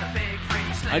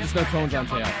 I just know Tones on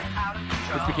Tail,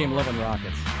 which became Love and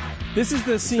Rockets. This is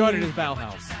the scene. Started as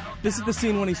Bauhaus. This is the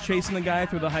scene when he's chasing the guy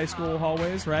through the high school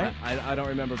hallways, right? I don't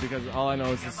remember because all I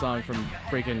know is the song from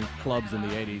freaking clubs in the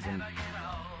 80s and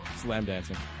slam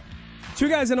dancing. Two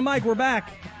guys and a mic, we're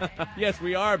back. Yes,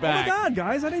 we are back. Oh my God,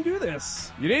 guys, I didn't do this.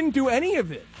 You didn't do any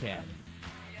of it, Ken.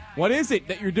 What is it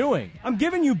that you're doing? I'm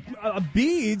giving you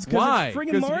beads because Why? it's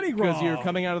friggin' Mardi Gras. Because you're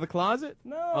coming out of the closet?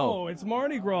 No, it's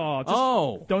Mardi Gras.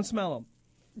 Just don't smell them.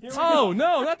 Oh,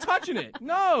 no, not touching it.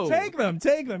 No. Take them.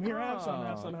 Here, have some.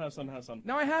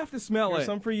 Now I have to smell Here's it.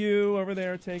 some for you over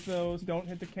there. Take those. Don't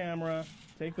hit the camera.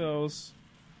 Take those.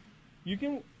 You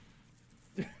can...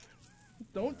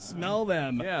 Don't smell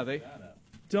them. Yeah,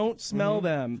 Don't smell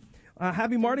them.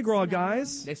 Happy Mardi Gras,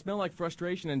 guys. They smell like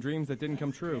frustration and dreams that didn't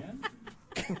come true.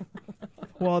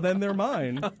 Well, then they're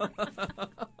mine.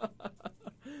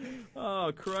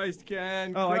 Oh, Christ,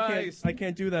 Ken. Oh, Christ. I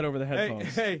can't do that over the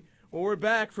headphones. Hey, well, we're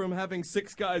back from having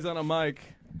 6 guys on a mic.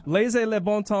 Laissez le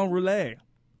bon temps rouler.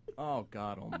 Oh,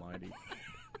 God almighty.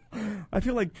 I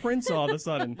feel like Prince all of a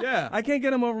sudden. Yeah. I can't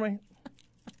get him over my...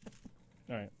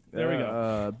 All right. There we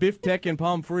go. Beef tech and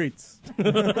pommes frites.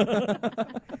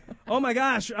 Oh, my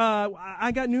gosh.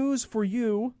 I got news for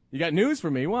you. You got news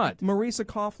for me? What? Marisa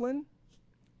Coughlan,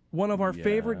 one of our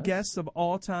favorite guests of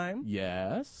all time.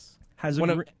 Yes. Has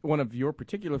one of your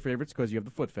particular favorites because you have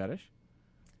the foot fetish.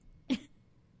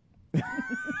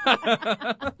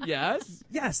 Yes?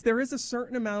 Yes, there is a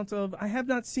certain amount of... I have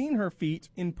not seen her feet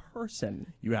in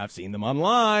person. You have seen them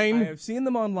online. I have seen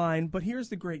them online, but here's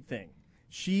the great thing.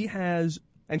 She has...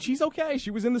 And she's okay.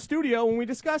 She was in the studio when we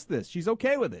discussed this. She's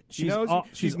okay with it. She knows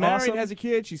she's married, awesome. has a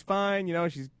kid. She's fine.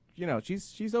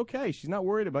 She's okay. She's not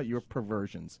worried about your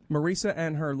perversions. Marisa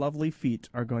and her lovely feet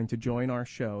are going to join our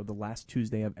show the last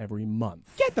Tuesday of every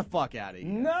month. Get the fuck out of here.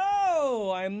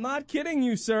 No, I'm not kidding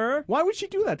you, sir. Why would she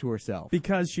do that to herself?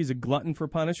 Because she's a glutton for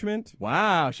punishment.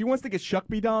 Wow. She wants to get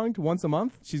shuck-me-donged once a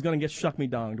month? She's going to get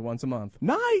shuck-me-donged once a month.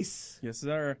 Nice. Yes,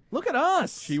 sir. Look at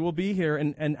us. She will be here,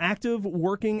 an active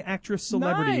working actress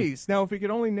celebrity. Nice. Now, if we could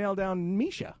only nail down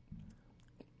Misha.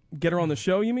 Get her on the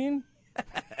show, you mean?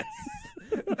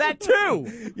 That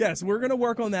too. Yes, we're going to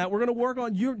work on that. We're going to work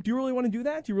on... Do you really want to do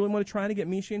that? Do you really want to try to get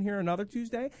Misha in here another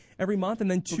Tuesday every month and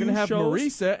then 2 shows? We're going to have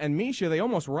Marisa and Misha. They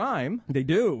almost rhyme. They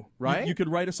do. Right? You could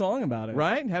write a song about it.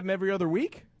 Right? Have them every other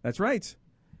week? That's right.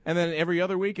 And then every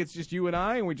other week it's just you and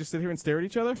I, and we just sit here and stare at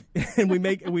each other? And we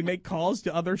make calls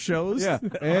to other shows? Yeah.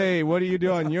 Hey, what do you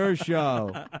do on your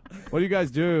show? What do you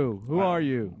guys do? Who are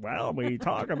you? Well, we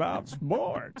talk about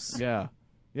sports. Yeah.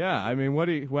 Yeah, I mean,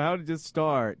 how did it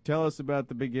start? Tell us about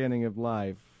the beginning of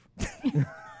life.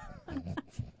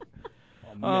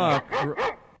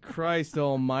 Christ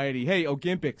almighty. Hey,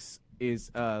 Ogimpics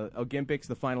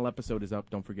the final episode is up.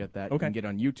 Don't forget that. Okay. You can get it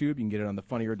on YouTube. You can get it on the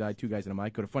Funny or Die 2 Guys and a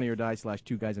Mic. Go to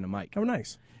funnyordie/2 Guys and a Mic. Oh,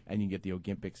 nice. And you can get the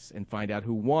Ogimpics and find out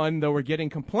who won, though we're getting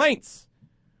complaints.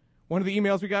 One of the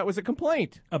emails we got was a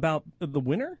complaint. About the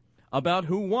winner? About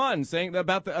who won, saying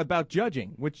about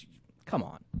judging, which, come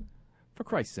on. For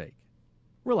Christ's sake,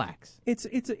 relax. It's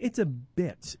a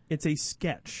bit. It's a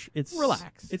sketch.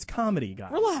 Relax. It's comedy,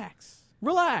 guys.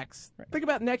 Relax. Right. Think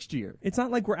about next year. It's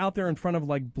not like we're out there in front of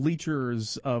like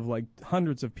bleachers of like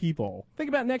hundreds of people. Think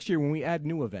about next year when we add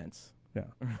new events. Yeah.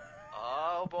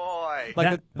 Oh boy.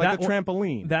 Like the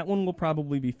trampoline. That one will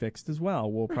probably be fixed as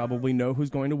well. We'll probably know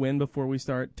who's going to win before we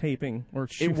start taping or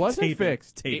It wasn't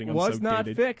fixed. Taping. It was not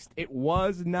fixed. It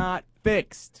was not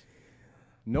fixed.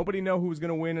 Nobody know who was going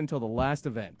to win until the last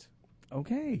event.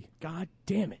 Okay. God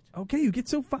damn it. Okay, you get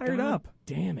so fired up.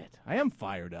 Damn it. I am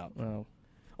fired up. Oh,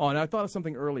 and I thought of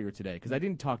something earlier today because I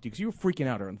didn't talk to you because you were freaking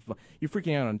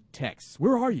out on texts.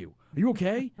 Where are you? Are you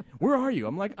okay? Where are you?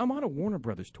 I'm like, I'm on a Warner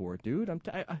Brothers tour, dude.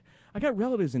 I got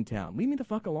relatives in town. Leave me the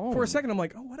fuck alone. For a second, I'm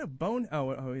like, oh, what a bone.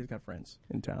 Oh, he's got friends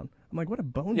in town. I'm like, what a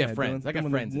bonehead. Yeah, friends. I got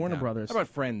friends. Warner in town. Brothers. How about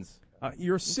friends?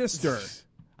 Your sister.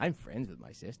 I'm friends with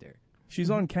my sister. She's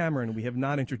on camera, and we have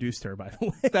not introduced her, by the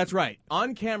way. That's right.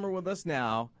 On camera with us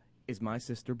now is my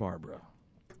sister, Barbara.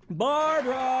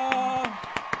 Barbara!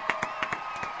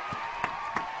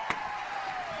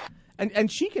 And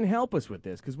she can help us with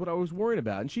this, because what I was worried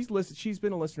about, and she's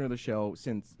been a listener of the show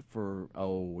for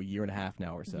a year and a half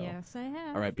now or so. Yes, I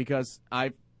have. All right, because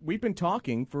we've been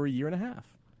talking for a year and a half.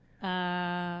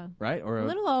 Right? Or a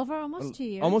little over, almost 2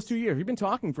 years. Almost 2 years. We've been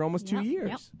talking for almost 2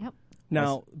 years. Yep.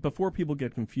 Now, before people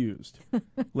get confused,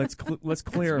 let's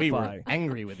clarify. We were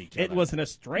angry with each other. It was an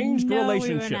estranged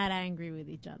relationship. No, we were not angry with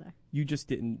each other. You just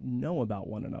didn't know about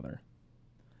one another.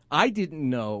 I didn't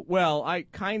know. Well, I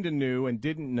kind of knew and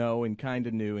didn't know and kind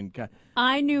of knew and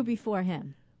I knew before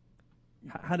him.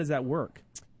 How does that work?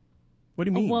 What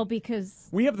do you mean? Well, because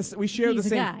we share he's the a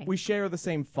same guy. we share the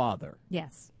same father.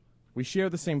 Yes. We share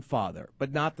the same father,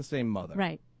 but not the same mother.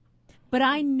 Right. But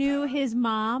I knew his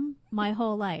mom my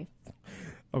whole life.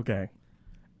 Okay.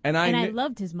 And I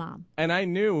loved his mom. And I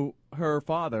knew her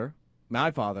father, my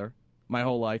father, my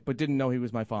whole life, but didn't know he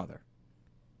was my father.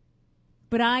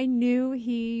 But I knew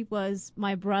he was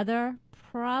my brother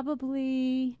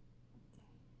probably,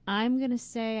 I'm going to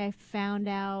say I found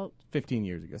out 16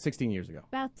 years ago.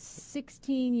 about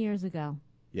 16 years ago.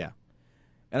 Yeah.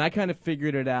 And I kind of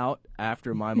figured it out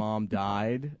after my mom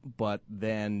died, but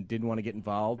then didn't want to get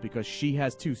involved because she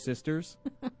has two sisters.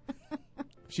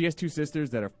 She has two sisters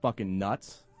that are fucking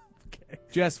nuts.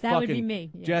 Just That fucking, would be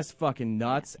me, yeah. Just fucking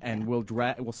nuts, and will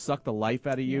suck the life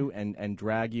out of you and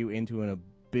drag you into an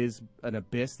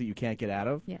abyss that you can't get out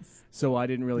of. Yes. So I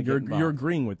didn't really get involved. You're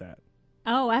agreeing with that.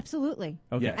 Oh, absolutely.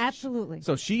 Okay. Yes. Absolutely.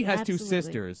 So she has two Absolutely.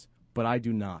 sisters, but I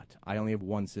do not. I only have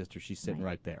one sister. She's sitting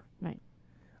right there. Right.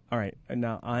 All right. And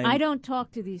now I don't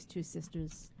talk to these two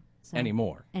sisters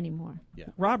anymore. Yeah.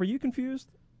 Rob, are you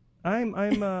confused? I'm a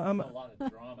lot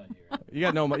of drama here. You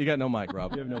got no mic,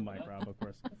 Rob. You have no mic, Rob, of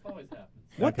course. That always happens.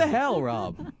 What the hell,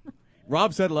 Rob?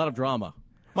 Rob said a lot of drama.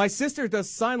 My sister does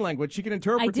sign language. She can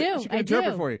interpret. I do. She can I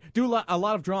interpret do. for you. Do a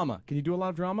lot of drama. Can you do a lot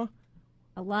of drama?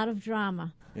 A lot of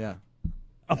drama. Yeah.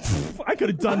 I could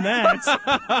have done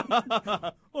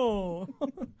that. Oh.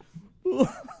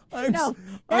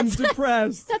 I'm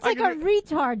depressed. That's like a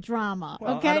retard drama.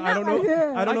 Well, okay. I don't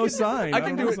know. I don't know sign. I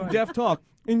can do it in deaf talk.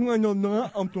 I'm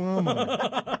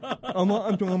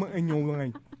drama in your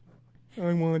life.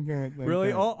 I want that.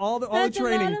 Really? All the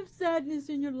training. a lot of sadness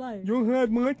in your life. You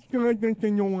had much sadness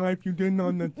in your life you didn't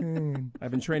understand.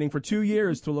 I've been training for 2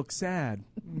 years to look sad.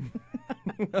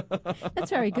 That's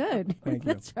very good. Thank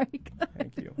you. That's very good.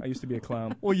 Thank you. I used to be a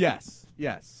clown. Well, yes.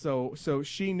 So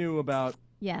she knew about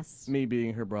Yes. me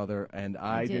being her brother, and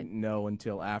I did. didn't know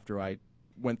until after I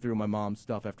went through my mom's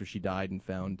stuff after she died and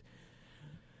found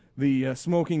the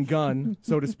smoking gun,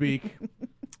 so to speak,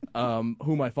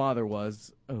 who my father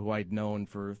was, who I'd known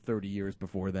for 30 years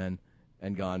before then,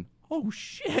 and gone, oh,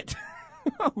 shit.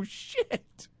 Oh,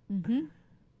 shit. Mm-hmm.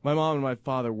 My mom and my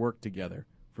father worked together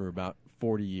for about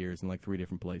 40 years in like 3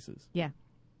 different places. Yeah.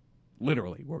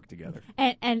 Literally worked together.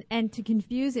 And to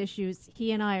confuse issues,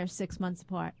 he and I are 6 months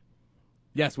apart.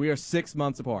 Yes, we are 6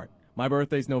 months apart. My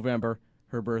birthday's November.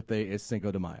 Her birthday is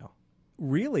Cinco de Mayo.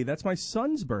 Really? That's my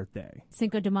son's birthday.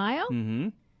 Cinco de Mayo? Mm-hmm.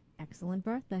 Excellent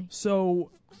birthday.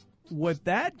 So what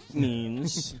that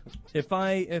means, if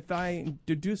I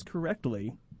deduce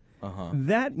correctly,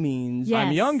 that means Yes.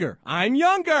 I'm younger. I'm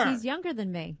younger. He's younger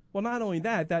than me. Well, not only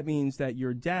that, that means that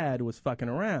your dad was fucking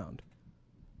around.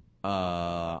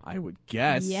 I would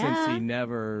guess Yeah. since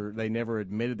they never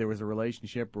admitted there was a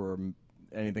relationship or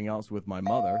anything else with my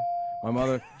mother.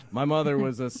 My mother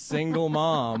was a single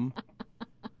mom.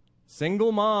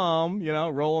 Single mom,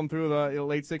 rolling through the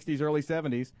late 60s, early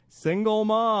 70s. Single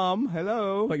mom,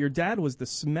 hello. But your dad was the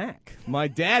smack. My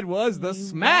dad was the He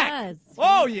smack. was.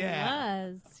 Oh, He yeah.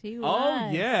 was. He was. Oh,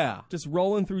 yeah. Just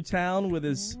rolling through town with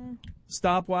his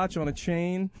stopwatch on a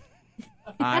chain.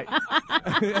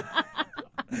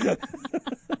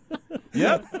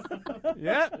 Yep.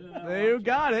 There you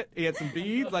got it. He had some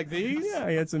beads like these. Yeah,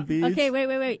 he had some beads. Okay,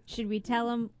 wait. Should we tell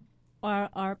him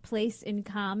our place in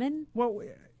common? Well,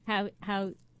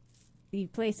 how the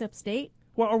place upstate?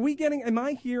 Well, are we getting? Am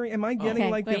I getting Okay,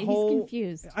 like wait, the whole? He's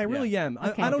confused. I really am.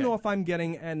 Okay. I don't know if I'm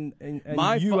getting and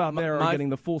My you fa- out there my- are getting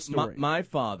the full story. My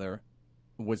father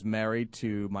was married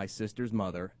to my sister's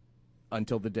mother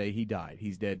until the day he died.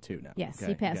 He's dead too now. Yes,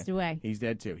 Okay, he passed away. He's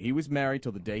dead too. He was married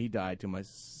till the day he died to my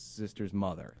sister's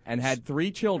mother and had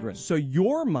 3 children. So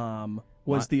your mom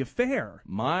was the affair.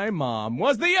 My mom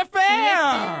was the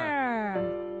affair.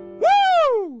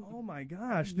 Woo! Oh my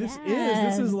gosh, this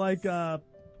Yes. is like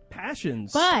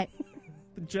Passions. But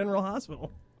the General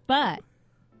Hospital. But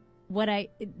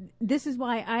this is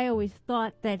why I always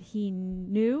thought that he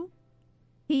knew.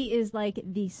 He is like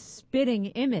the spitting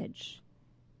image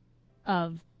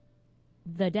of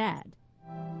the dad.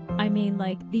 I mean,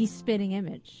 like the spitting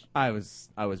image. I was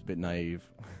a bit naive.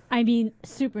 I mean,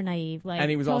 super naive. Like, And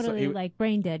he was totally also- like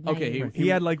brain dead. Okay, naive. He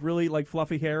had like really like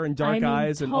fluffy hair and dark I mean,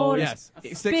 eyes and total always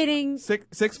Yes, spitting,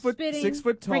 six foot tall,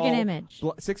 friggin' image.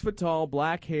 6 foot tall,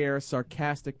 black hair,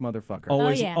 sarcastic motherfucker.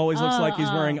 always yeah. always looks like he's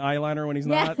Oh. wearing eyeliner when he's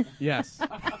Yeah. not. Yes.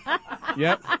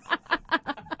 Yep.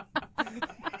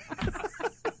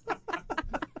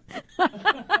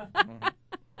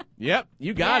 Yep,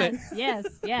 you got it. Yes.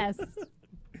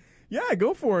 Yeah,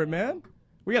 go for it, man.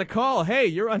 We got a call. Hey,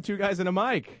 you're on Two Guys and a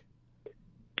Mic.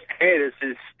 Hey, this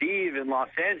is Steve in Los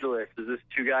Angeles. Is this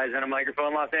Two Guys and a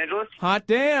Microphone, Los Angeles? Hot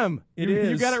damn. It You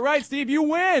is. got it right, Steve. You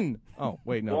win. Oh,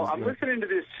 wait, no. Well, I'm listening to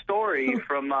this story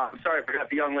from, I'm sorry, I forgot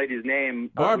the young lady's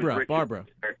name. Barbara. It was Barbara.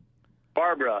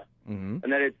 Barbara. Mm-hmm.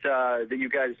 And that it's that you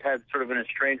guys had sort of an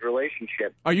estranged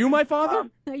relationship. Are you my father?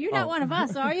 No, you're not one of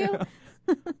us, are you?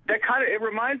 That kind of, it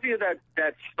reminds me of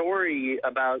that story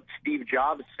about Steve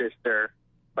Jobs' sister,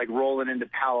 like rolling into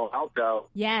Palo Alto.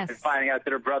 Yes. And finding out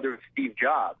that her brother was Steve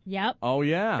Jobs. Yep. Oh,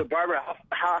 yeah. So, Barbara,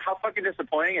 how fucking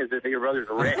disappointing is it that your brother's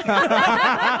rich? And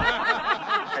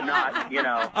not, you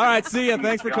know. All right, see ya.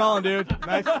 Thanks for calling, dude.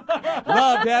 Nice.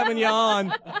 Loved having you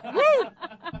on. Woo!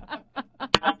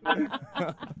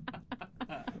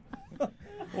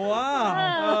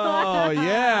 Wow. Oh,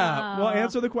 yeah. Well,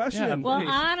 answer the question. Well, Took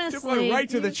honestly, one right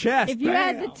to the chest. if you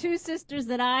had Bam. the two sisters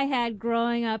that I had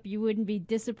growing up, you wouldn't be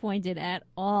disappointed at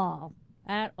all.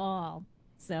 At all.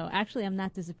 So, actually, I'm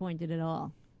not disappointed at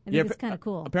all. I think it's kind of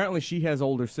cool. Apparently, she has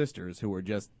older sisters who are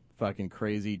just fucking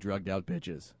crazy, drugged out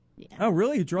bitches. Oh,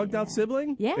 really? A drugged out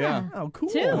sibling? Yeah. Yeah. Oh, cool.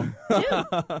 Two.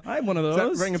 I have one of Does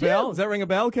those. that ring a bell? Does that ring a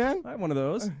bell, Ken? I have one of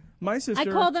those. My sister.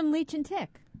 I call them Leech and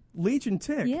Tick. Leech and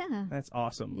Tick. Yeah. That's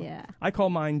awesome. Yeah. I call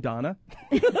mine Donna.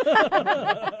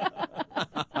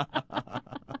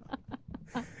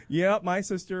 Yeah, my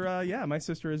sister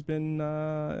has been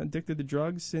addicted to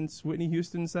drugs since Whitney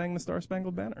Houston sang the Star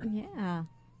Spangled Banner. Yeah.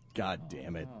 God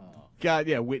damn it. God,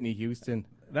 yeah, Whitney Houston.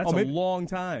 That's a long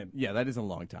time. Yeah, that is a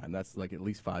long time. That's like at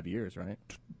least 5 years, right?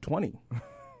 20.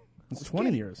 It's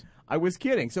 20 years. I was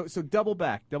kidding. So double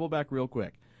back real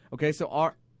quick. Okay, so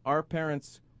our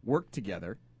parents worked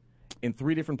together in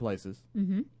 3 different places.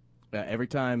 Mm-hmm. Every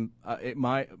time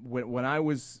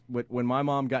when my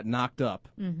mom got knocked up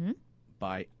Mm-hmm.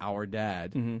 by our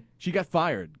dad, she got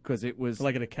fired because it was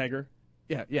Like at a kegger?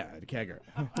 yeah, at a kegger.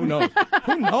 Who knows?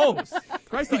 Who knows?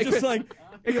 Christ, He just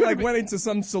went into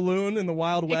some saloon in the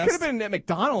Wild it West. could have been at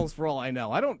McDonald's for all I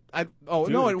know. Dude,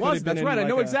 No, it it could was. have been That's in right. I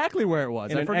know like exactly where it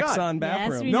was. in I an forgot. Exxon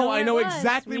bathroom. we No, know I where know it was.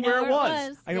 exactly We know where it where it was.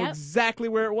 was. I know Yep. exactly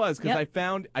where it was because Yep.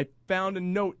 I found a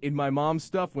note in my mom's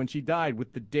stuff when she died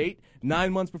with the date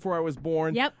 9 months before I was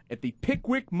born. Yep. At the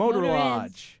Pickwick Motor Motor Inn.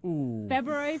 Lodge. Ooh.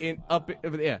 February.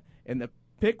 In the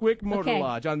Pickwick Motor Okay.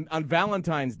 Lodge on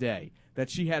Valentine's Day. That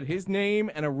she had his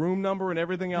name and a room number and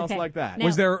everything else Okay. like that. Now-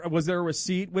 Was there a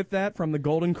receipt with that from the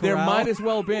Golden Corral? There might as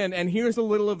well been, and here's a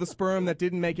little of the sperm that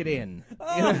didn't make it in.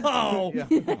 Oh.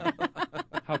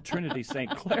 How Trinity St.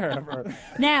 Clair ever.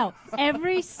 Now,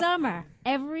 every summer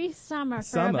for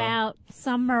Summer. about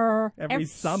summer. Every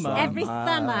summer. Every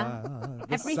summer.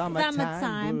 The Every summertime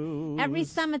summertime. blues. Every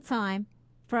summertime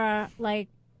for, like,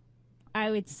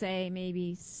 I would say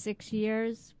maybe 6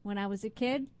 years when I was a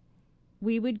kid,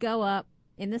 we would go up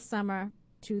in the summer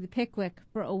to the Pickwick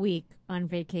for a week on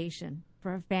vacation,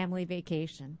 for a family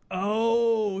vacation.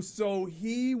 Oh, so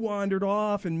he wandered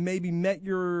off and maybe met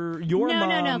your No,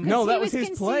 mom. No, that he was his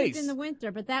conceived place. in the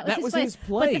winter, but that was That his was place. his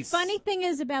But the place. funny thing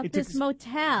is about It this took-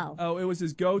 motel. Oh, it was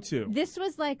his go-to. This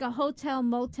was like a hotel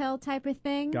motel type of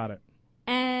thing. Got it.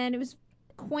 And it was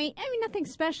quaint. I mean, nothing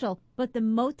special, but the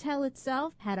motel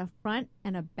itself had a front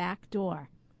and a back door.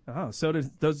 Oh, so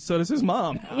does his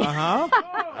mom.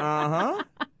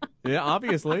 Yeah,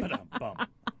 obviously. Bum.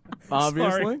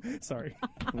 Obviously. Sorry.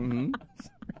 Mm-hmm.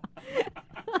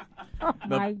 Oh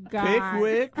The my God!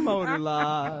 Pickwick Motor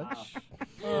Lodge.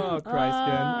 Oh, Christ,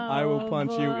 Ken. I will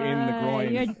punch you in the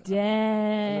groin. You're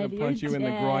dead. I'm going to punch you in the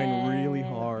groin really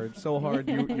hard. So hard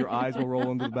your eyes will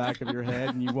roll into the back of your head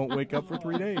and you won't wake up for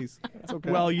 3 days. It's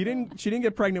okay. Well, she didn't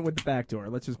get pregnant with the back door.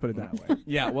 Let's just put it that way.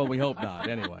 yeah, well, we hope not.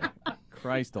 Anyway.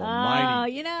 Christ Oh,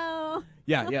 almighty. you know.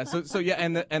 Yeah. So yeah,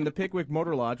 and the Pickwick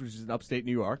Motor Lodge, which is in upstate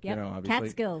New York, Yep. you know,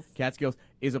 obviously. Catskills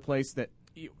is a place that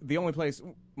the only place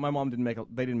my mom didn't make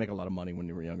a lot of money when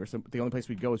we were younger. So the only place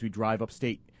we'd go is we drive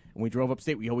upstate. When we drove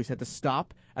upstate, we always had to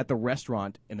stop at the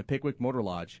restaurant in the Pickwick Motor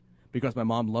Lodge because my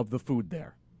mom loved the food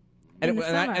there. And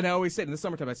I always said in the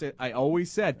summertime, I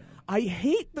always said I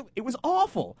hate it was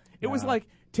awful. It was like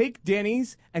take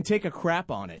Denny's and take a crap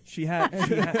on it. She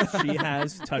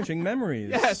has touching memories.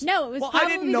 Yes. No, it was well, probably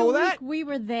I didn't know the that. week we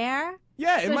were there.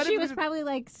 Yeah, it so might she have was been probably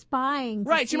like spying. To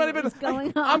right. She see might have what been. was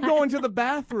going I'm on. going to the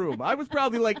bathroom. I was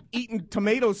probably like eating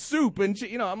tomato soup, and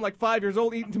she, I'm like 5 years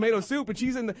old eating tomato soup, and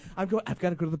she's in the. I've got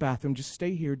to go to the bathroom. Just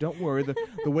stay here. Don't worry.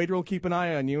 The waiter will keep an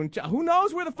eye on you. And who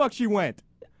knows where the fuck she went?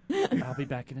 I'll be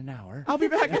back in an hour. I'll be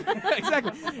back.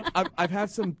 Exactly. I've had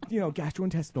some,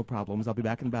 gastrointestinal problems. I'll be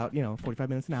back in about, 45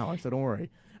 minutes an hour, so don't worry.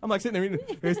 I'm like sitting there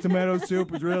eating, this tomato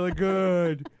soup is really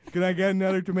good. Can I get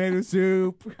another tomato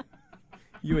soup?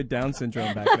 You had Down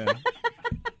syndrome back then.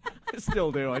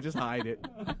 Still do. I just hide it.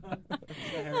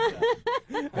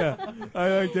 Yeah, I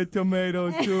like the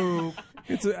tomato soup.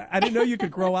 I didn't know you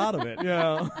could grow out of it.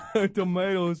 Yeah,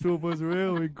 tomato soup was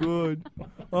really good.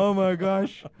 Oh my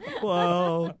gosh!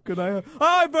 Wow, could I?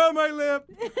 I burned my lip.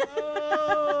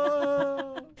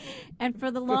 Oh. And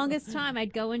for the longest time,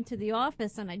 I'd go into the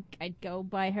office and I'd go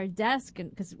by her desk,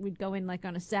 and because we'd go in like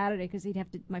on a Saturday, because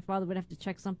my father would have to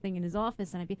check something in his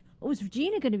office, and I'd be, oh, is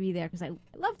Regina going to be there? Because I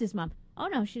loved his mom. Oh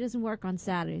no, she doesn't work on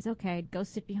Saturdays. Okay, I'd go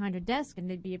sit behind her desk, and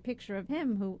there'd be a picture of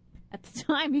him, who at the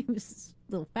time he was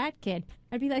a little fat kid.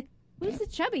 I'd be like, who's the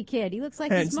chubby kid? He looks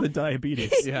like Hence his mom. the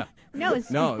diabetes. Yeah. No, it's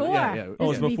before. Yeah. Oh,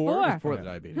 it's before? It's before the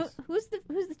diabetes. Who's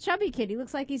the chubby kid? He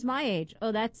looks like he's my age.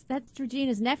 Oh, that's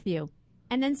Regina's nephew.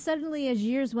 And then suddenly, as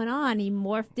years went on, he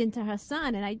morphed into her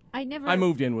son, and I never. I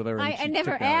moved in with her. And I she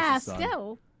never took down as asked. his son.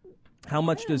 No. How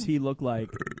much does he look like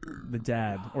the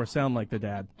dad, or sound like the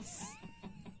dad?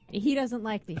 He doesn't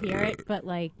like to hear it, but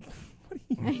like,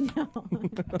 I know.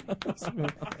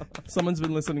 Someone's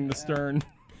been listening to Stern.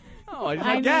 Oh, I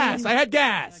had gas. I had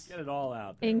gas. Get it all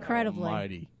out. Incredibly.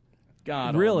 Almighty.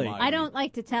 God Really? almighty. I don't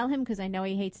like to tell him because I know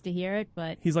he hates to hear it,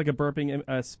 but He's like a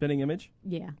burping, spinning image.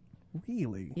 yeah,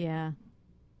 Really yeah,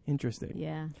 interesting.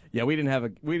 yeah. Yeah, we didn't have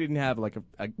like a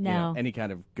you know, No. any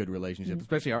kind of good relationship.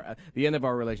 Especially the end of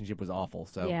our relationship was awful.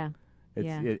 So Yeah. it's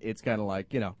Yeah. it's kind of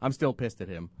like, you know, I'm still pissed at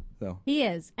him. So He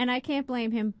is, and I can't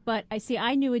blame him. But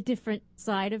I knew a different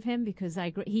side of him because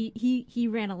he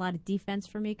ran a lot of defense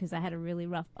for me because I had a really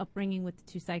rough upbringing with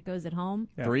the two psychos at home.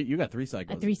 Yeah. you got three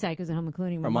psychos. Three psychos at home,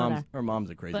 including my mother. Her mom's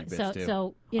a crazy But bitch too.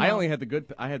 so, you I know- only had the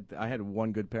good. I had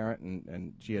one good parent,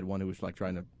 and she had one who was like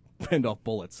trying to fend off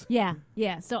bullets. Yeah,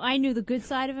 yeah. So I knew the good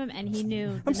side of him, and he knew.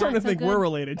 The I'm starting not to think so we're good.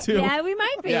 related too. Yeah, we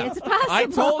might be. Yeah. It's possible. I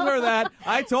told her that.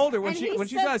 I told her when And she he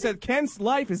said, I said, Ken's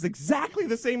life is exactly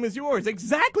the same as yours.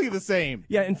 Exactly the same.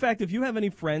 Yeah, in fact, if you have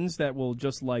any friends that will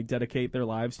just like dedicate their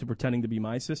lives to pretending to be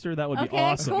my sister, that would be Okay,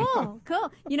 awesome.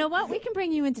 cool. You know what? We can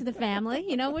bring you into the family.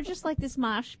 You know, we're just like this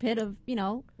mosh pit of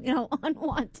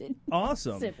unwanted.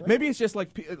 Awesome. siblings. Maybe it's just like,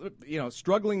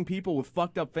 struggling people with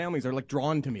fucked up families are like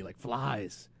drawn to me like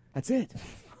flies. That's it.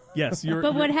 Yes, you're.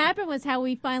 But what happened was how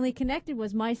we finally connected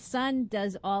was my son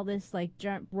does all this like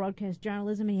broadcast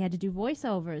journalism, and he had to do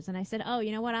voiceovers. And I said, oh,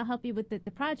 you know what? I'll help you with the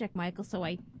project, Michael. So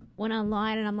I went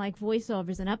online and I'm like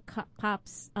voiceovers, and up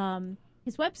pops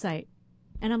his website.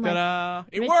 And I'm like, Ta-da.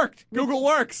 It worked. Google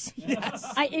works. Yes.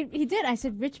 He did. I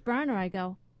said, Rich Berner. I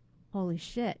go, holy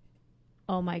shit.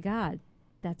 Oh my God.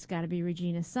 That's got to be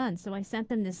Regina's son. So I sent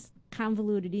them this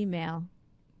convoluted email.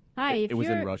 Hi. It was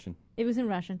in Russian. It was in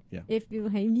Russian. Yeah. If you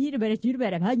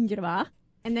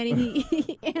and then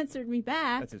he answered me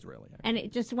back. That's Israeli. Yeah. And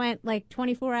it just went like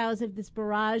 24 hours of this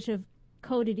barrage of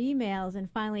coded emails, and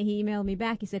finally he emailed me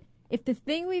back. He said, if the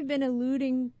thing we've been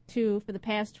alluding to for the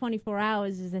past 24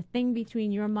 hours is a thing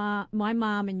between my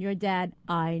mom and your dad,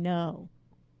 I know.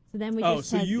 So then we just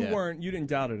so had, you didn't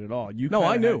doubt it at all. You No,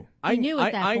 kinda I knew. I knew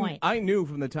at that point. I knew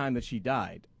from the time that she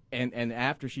died, and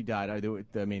after she died, and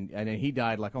then he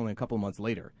died like only a couple of months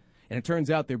later. And it turns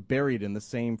out they're buried in the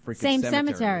same freaking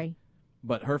cemetery.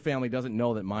 But her family doesn't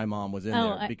know that my mom was in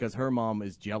Oh, there because her mom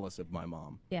is jealous of my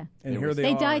mom. Yeah. And here was- they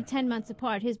They are. died 10 months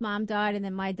apart. His mom died, and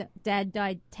then my dad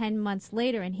died 10 months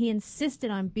later, and he insisted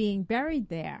on being buried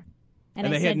there. And I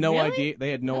they said, had no "Really?" idea.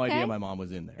 They had no Okay. idea my mom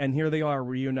was in there. And here they are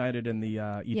reunited in the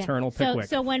Yeah. eternal Pickwick.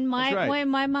 So when That's right. when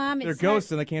my mom They're it's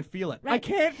ghosts and they can't feel it. I Right.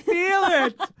 can't feel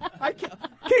it. I can't.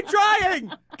 Keep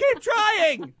trying. Keep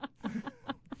trying.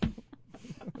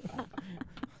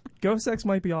 Ghost sex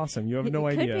might be awesome. You have no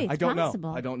It could idea. be. I don't possible.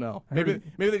 know. I don't know. I heard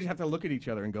Maybe they just have to look at each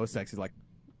other and ghost sex is like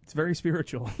It's very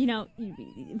spiritual. You know,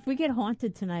 if we get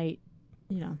haunted tonight,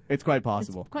 you know, it's quite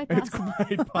possible. quite It's possible.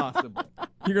 quite possible.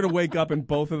 You're going to wake up and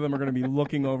both of them are going to be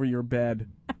looking over your bed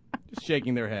Just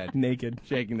shaking their head. naked.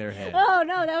 Shaking their head. oh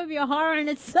no, that would be a horror in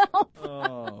itself.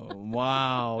 Oh,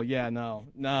 wow. Yeah, no.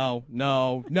 You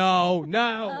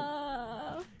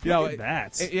know, Look at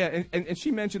that. Yeah, and she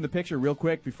mentioned the picture real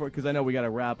quick before, because I know we got to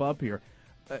wrap up here.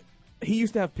 He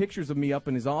used to have pictures of me up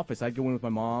in his office. I'd go in with my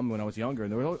mom when I was younger,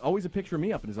 and there was always a picture of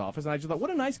me up in his office, and I just thought,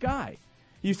 what a nice guy.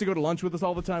 He used to go to lunch with us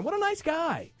all the time. What a nice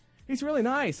guy. He's really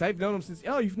nice. I've known him since,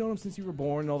 you've known him since you were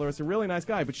born and all the rest. A really nice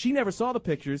guy. But she never saw the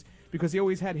pictures because he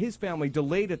always had his family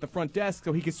delayed at the front desk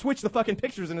so he could switch the fucking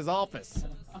pictures in his office.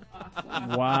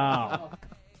 Wow.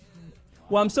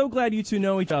 Well, I'm so glad you two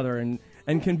know each other and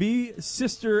can be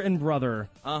sister and brother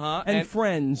and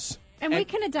friends. And we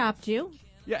can adopt you.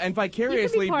 Yeah, and vicariously, You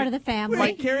can be part of the family.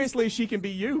 Vicariously, she can be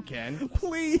you, Ken.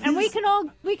 Please. And we can all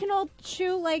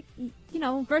chew like,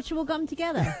 virtual gum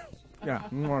together. Yeah.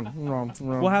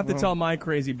 We'll have to tell my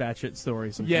crazy batshit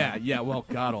story sometime. Yeah, well,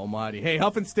 God almighty. Hey,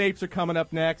 Huff and Stapes are coming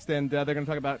up next, and they're going to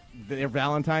talk about their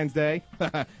Valentine's Day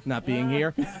not being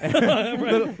here.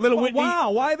 little Whitney.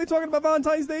 Wow, why are they talking about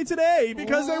Valentine's Day today?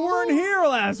 Because they weren't here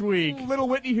last week. Little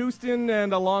Whitney Houston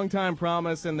and A Long-Time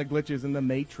Promise and the glitches in the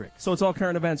Matrix. So it's all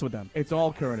current events with them. It's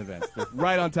all current events. They're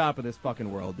right on top of this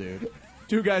fucking world, dude.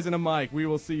 Two guys and a mic. We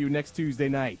will see you next Tuesday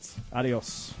night.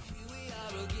 Adios.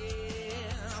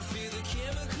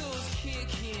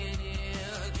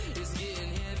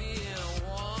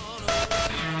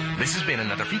 This has been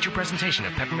another feature presentation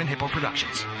of Peppermint Hippo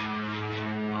Productions.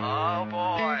 Oh,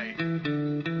 boy.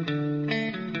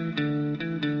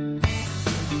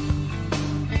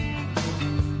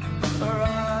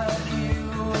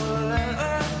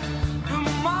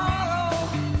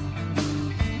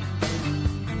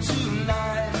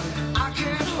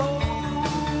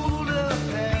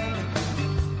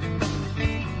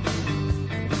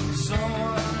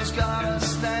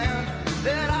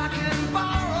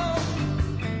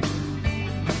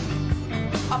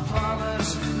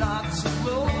 Not to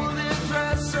blow the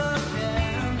dress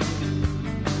again.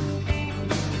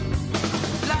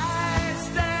 Lights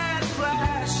that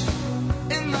flash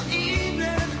in the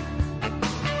evening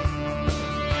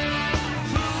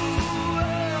through a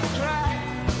crack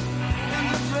in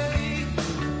the drape.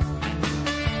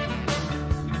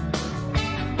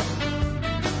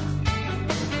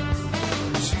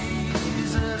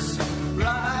 Jesus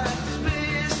rides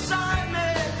beside me.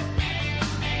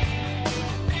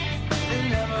 He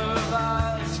never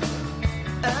buys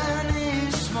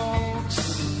any smokes.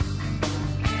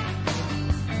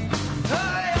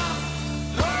 Hurry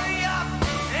up,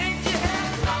 ain't you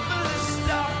had enough of this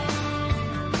stuff?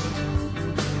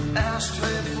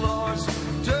 Ashtray floors,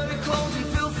 dirty clothes and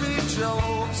filthy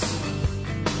jokes.